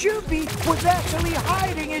 Dr. Joopy, was actually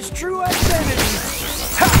hiding his true identity.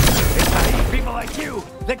 It's naive people like you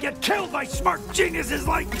that get killed by smart geniuses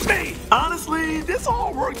like me. Honestly, this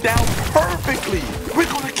all worked out perfectly.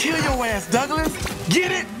 We're gonna kill your ass, Douglas.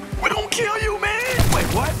 Get it? We're gonna kill you, man. Wait,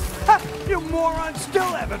 what? Ha, you morons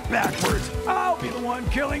still have it backwards. I'll be the one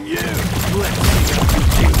killing you. Let's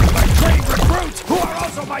see you, my trained recruits who are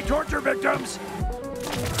also my torture victims.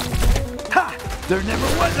 Ha! There never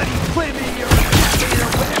was any Plymmy or whatever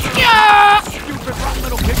stupid rotten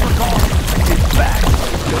little pig were called. In fact,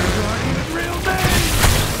 those aren't even real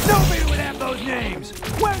names. Nobody would have those names.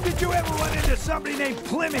 When did you ever run into somebody named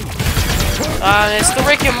Plymmy? It's the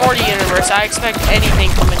Rick and Morty universe. I expect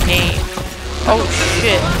anything from a name. Oh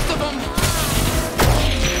shit.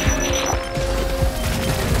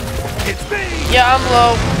 It's me! Yeah, I'm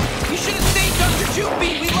low. You should have stayed Dr.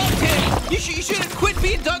 Joopy. We loved him. You should have quit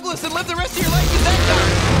being Douglas and lived the rest of your life as that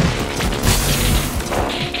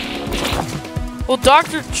guy. Well,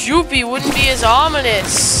 Dr. Joopy wouldn't be as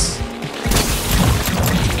ominous.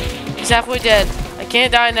 He's halfway dead. I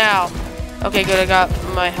can't die now. Okay, good. I got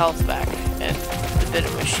my health back and a bit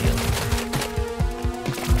of my shield.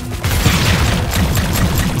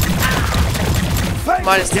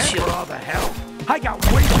 Minus the shield. For all the hell. I got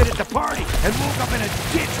wasted at the party and woke up in a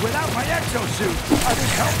ditch without my exosuit. I was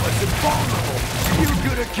helpless and vulnerable. You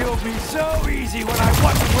could have killed me so easy when I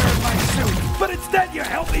wasn't wearing my suit, but instead you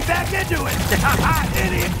helped me back into it.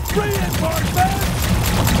 Idiot! Reinforcements!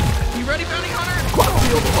 You ready, Bounty Hunter?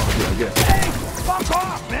 Hey, fuck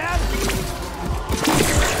off, man!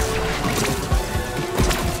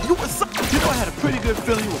 You know I had a pretty good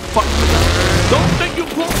feeling you were fucking with us. Don't think you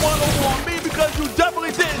pulled one over on me because you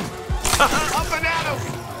definitely didn't. Up and at him!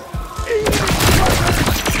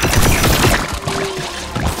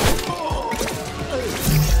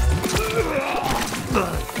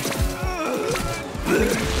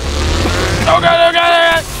 Oh god, oh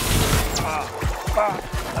god, oh god!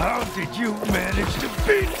 How did you manage to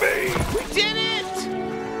beat me? We did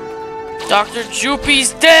it! Dr.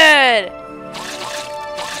 Joopy's dead!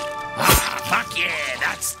 Fuck yeah,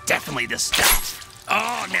 that's definitely the stuff.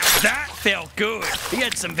 Oh, now that felt good. He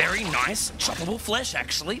had some very nice, choppable flesh,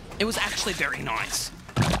 actually. It was actually very nice.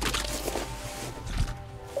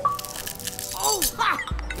 Oh, ha!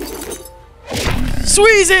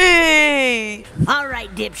 Sweezy! All right,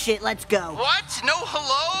 dipshit, let's go. What? No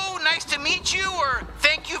hello? Nice to meet you? Or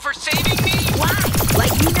thank you for saving me? Why?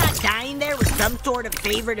 Like you not dying there was some sort of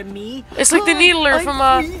favor to me? It's like the Needler from,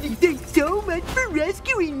 Thanks so much for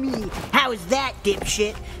rescuing me. How is that,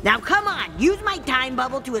 dipshit? Now come on, use my time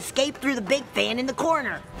bubble to escape through the big fan in the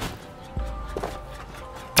corner.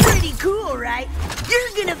 Pretty cool, right?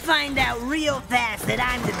 You're gonna find out real fast that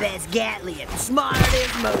I'm the best Gatlian.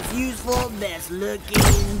 Smartest, most useful, best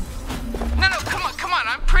looking. No, come on,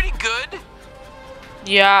 I'm pretty good.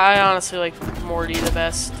 Yeah, I honestly like Morty the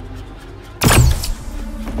best.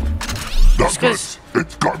 Douglas,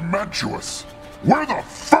 it's Garmantuous. Where the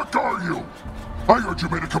fuck are you? I heard you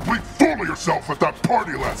made a complete fool of yourself at that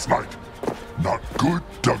party last night. Not good,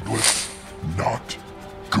 Douglas. Not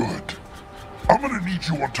good. I'm gonna need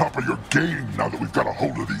you on top of your game now that we've got a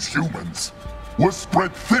hold of these humans. We're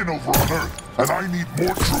spread thin over on Earth, and I need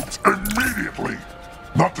more troops immediately.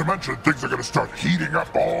 Not to mention things are gonna start heating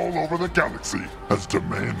up all over the galaxy as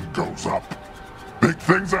demand goes up. Big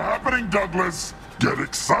things are happening, Douglas. Get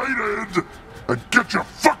excited and get your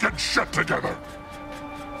fucking shit together.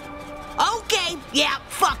 Okay, yeah,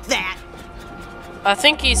 fuck that. I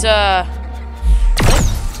think he's,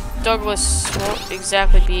 Douglas won't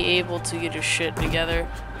exactly be able to get his shit together.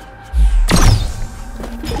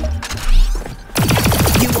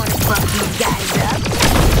 You wanna fuck these guys up?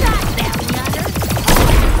 Not bounty hunter.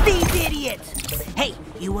 These idiots! Hey,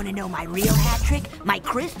 you wanna know my real hat trick? My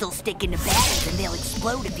crystals stick into batteries and they'll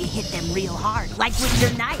explode if you hit them real hard, like with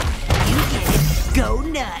your knife. You get it. Go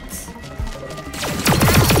nuts.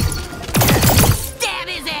 Stab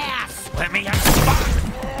his ass! Let me have some fun.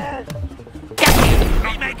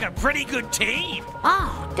 We make a pretty good team.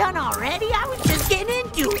 Oh, done already? I was just getting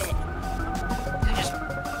into it.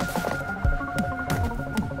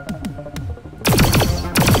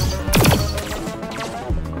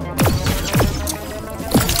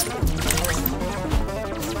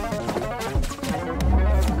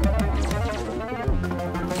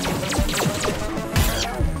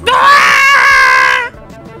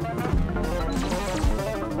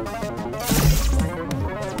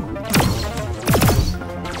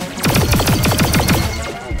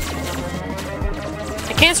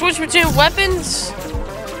 Can't switch between weapons?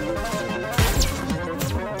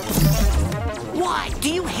 What? Do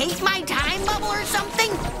you hate my time bubble or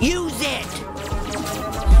something? Use it!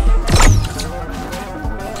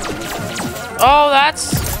 Oh,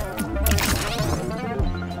 that's...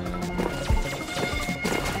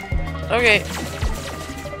 Okay.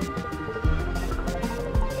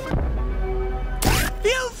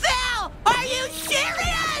 You fell! Are you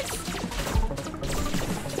serious?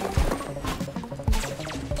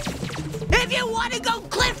 If you want to go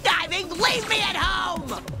cliff diving, leave me at home!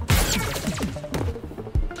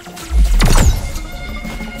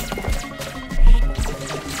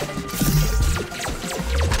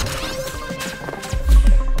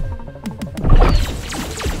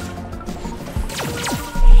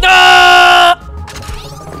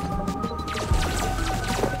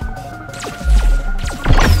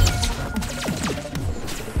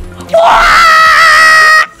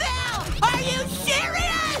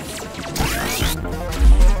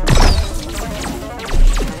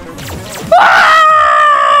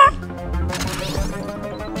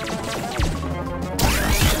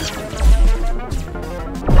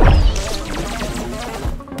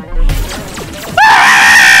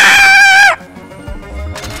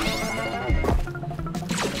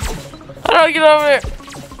 How do I get over there?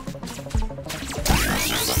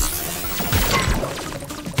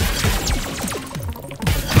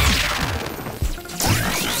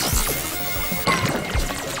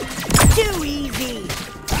 Too easy!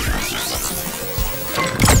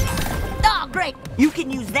 Oh, great! You can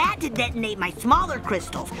use that to detonate my smaller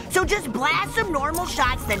crystals. So just blast some normal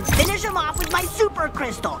shots, then finish them off with my super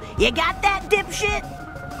crystal. You got that, dipshit?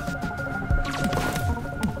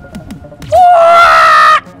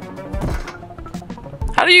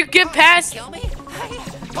 How do you get past? Kill me?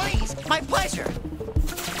 Please, my pleasure.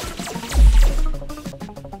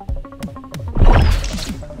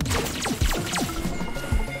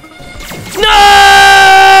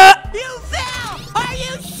 No! You fell! Are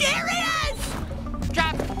you serious?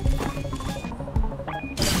 Drop.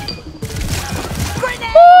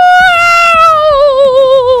 Grenade!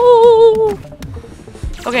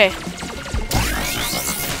 Okay.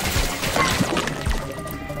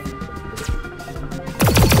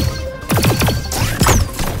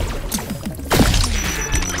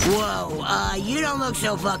 Whoa, you don't look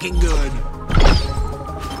so fucking good.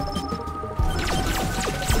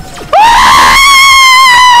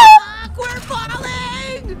 Fuck, we're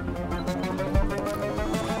falling!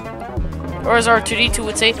 Or as R2D2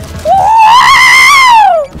 would say,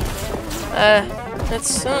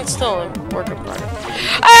 that's still a work in progress.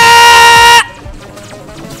 Ah!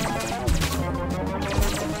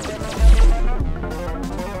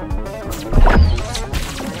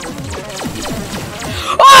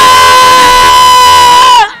 Oh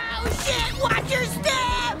shit, watch your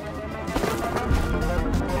step!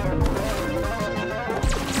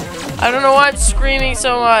 I don't know why I'm screaming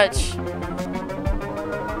so much.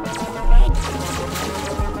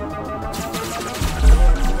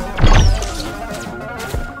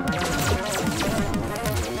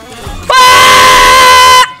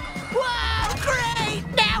 Whoa, great!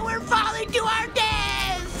 Now we're falling to our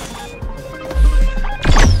deaths!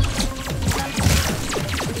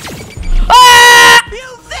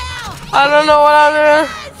 You fell! I don't know what I'm doing.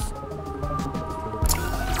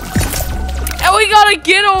 And we gotta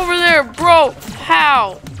get over there, bro.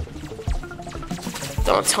 How?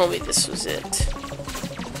 Don't tell me this was it.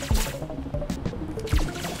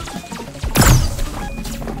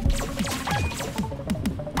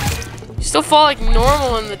 You still fall like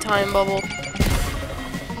normal in the time bubble.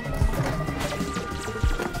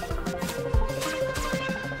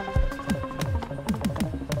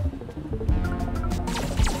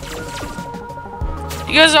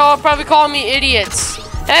 You guys are all probably calling me idiots.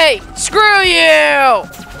 Hey, screw you!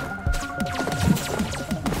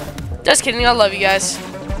 Just kidding, I love you guys.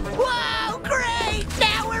 Whoa, great!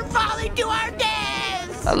 Now we're falling to our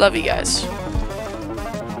deaths! I love you guys.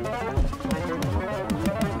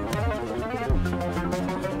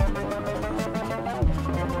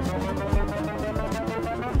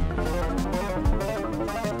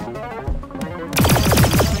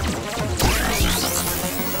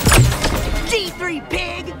 G3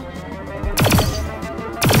 pig!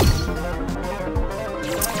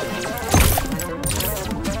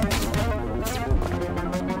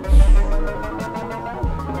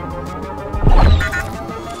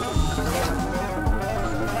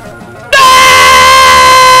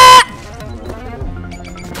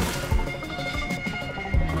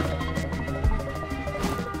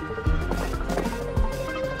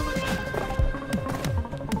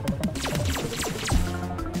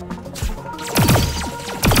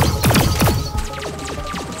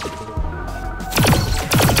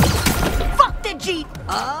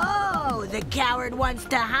 Oh, the coward wants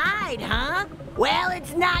to hide, huh? Well,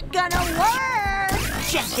 it's not gonna work!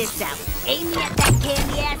 Check this out. Aim me at that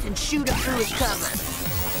candy ass and shoot him through his cover.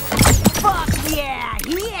 Fuck yeah!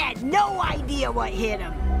 He had no idea what hit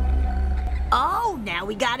him. Oh, now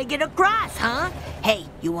we gotta get across, huh? Hey,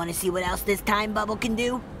 you wanna see what else this time bubble can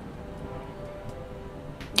do?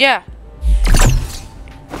 Yeah.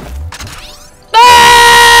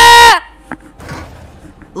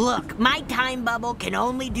 Look, my time bubble can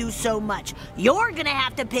only do so much. You're gonna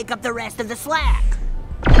have to pick up the rest of the slack.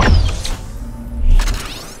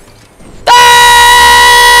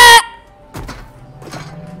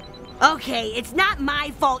 Okay, it's not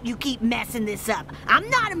my fault you keep messing this up. I'm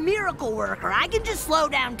not a miracle worker. I can just slow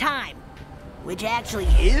down time. Which actually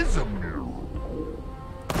is a miracle.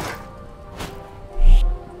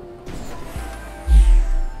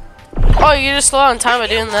 Oh, you just slow down time by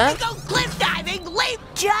doing that? Go cliff diving, leap!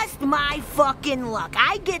 Just my fucking luck.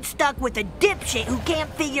 I get stuck with a dipshit who can't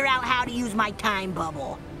figure out how to use my time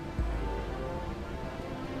bubble.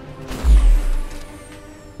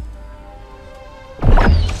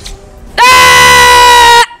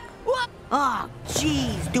 Oh,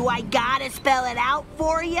 jeez, do I gotta spell it out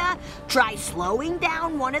for ya? Try slowing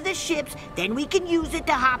down one of the ships, then we can use it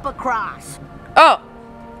to hop across. Oh.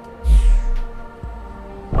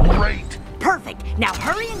 Great. Perfect. Now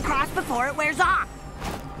hurry and cross before it wears off.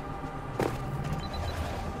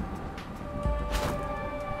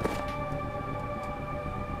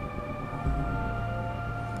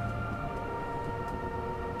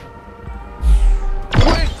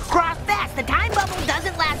 Cross fast. The time bubble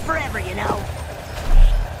doesn't last forever, you know.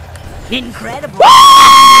 Incredible.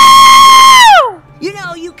 You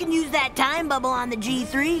know, you can use that time bubble on the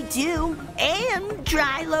G3, too. And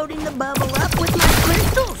try loading the bubble up with my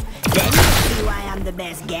crystals. Then you'll see why I'm the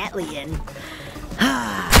best Gatlian.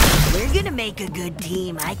 We're gonna make a good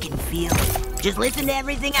team, I can feel it. Just listen to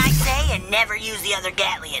everything I say and never use the other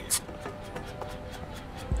Gatlians.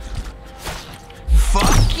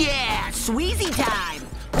 Fuck yeah! Sweezy time!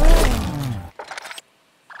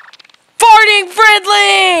 Farting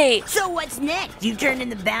friendly! So what's next? You turn in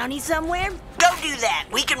the bounty somewhere? Go do that.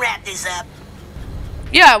 We can wrap this up.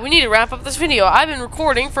 Yeah, we need to wrap up this video. I've been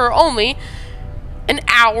recording for only an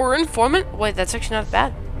hour and 4 minutes. Wait, that's actually not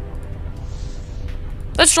bad.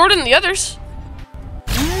 That's shorter than the others.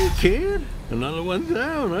 Hey, kid. Another one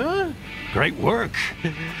down, huh? Great work.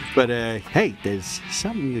 But, hey, there's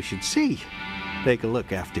something you should see. Take a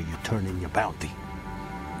look after you turn in your bounty.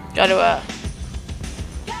 Gotta,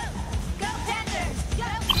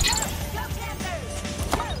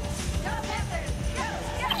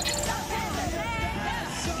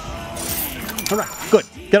 All right, good.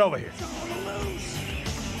 Get over here.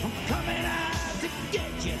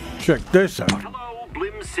 Check this out. Hello,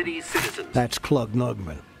 Blim City citizens. That's Clug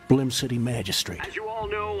Nugman, Blim City Magistrate. As you all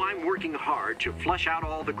know, I'm working hard to flush out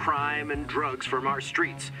all the crime and drugs from our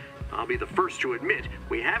streets. I'll be the first to admit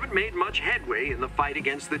we haven't made much headway in the fight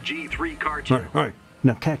against the G3 cartel. All right.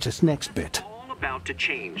 Now catch this next bit. All about to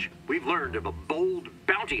change. We've learned of a bold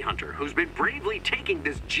bounty hunter who's been bravely taking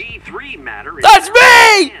this G3 matter. That's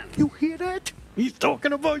me! You hear that? He's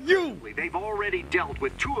talking about you. They've already dealt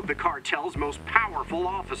with two of the cartel's most powerful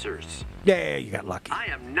officers. Yeah, you got lucky. I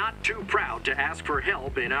am not too proud to ask for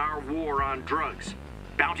help in our war on drugs.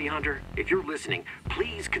 Bounty Hunter, if you're listening,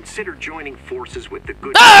 please consider joining forces with the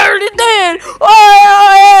good... I already did!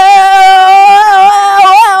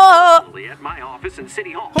 ...at my office in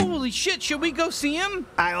City Hall. Holy shit, should we go see him?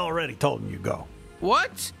 I already told him you go.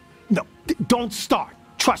 What? No, don't start.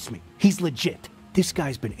 Trust me, he's legit. This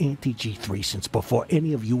guy's been anti-G3 since before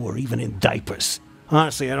any of you were even in diapers.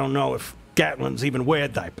 Honestly, I don't know if Gatlins even wear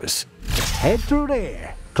diapers. Head through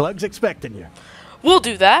there. Clug's expecting you. We'll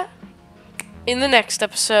do that in the next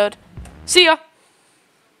episode. See ya!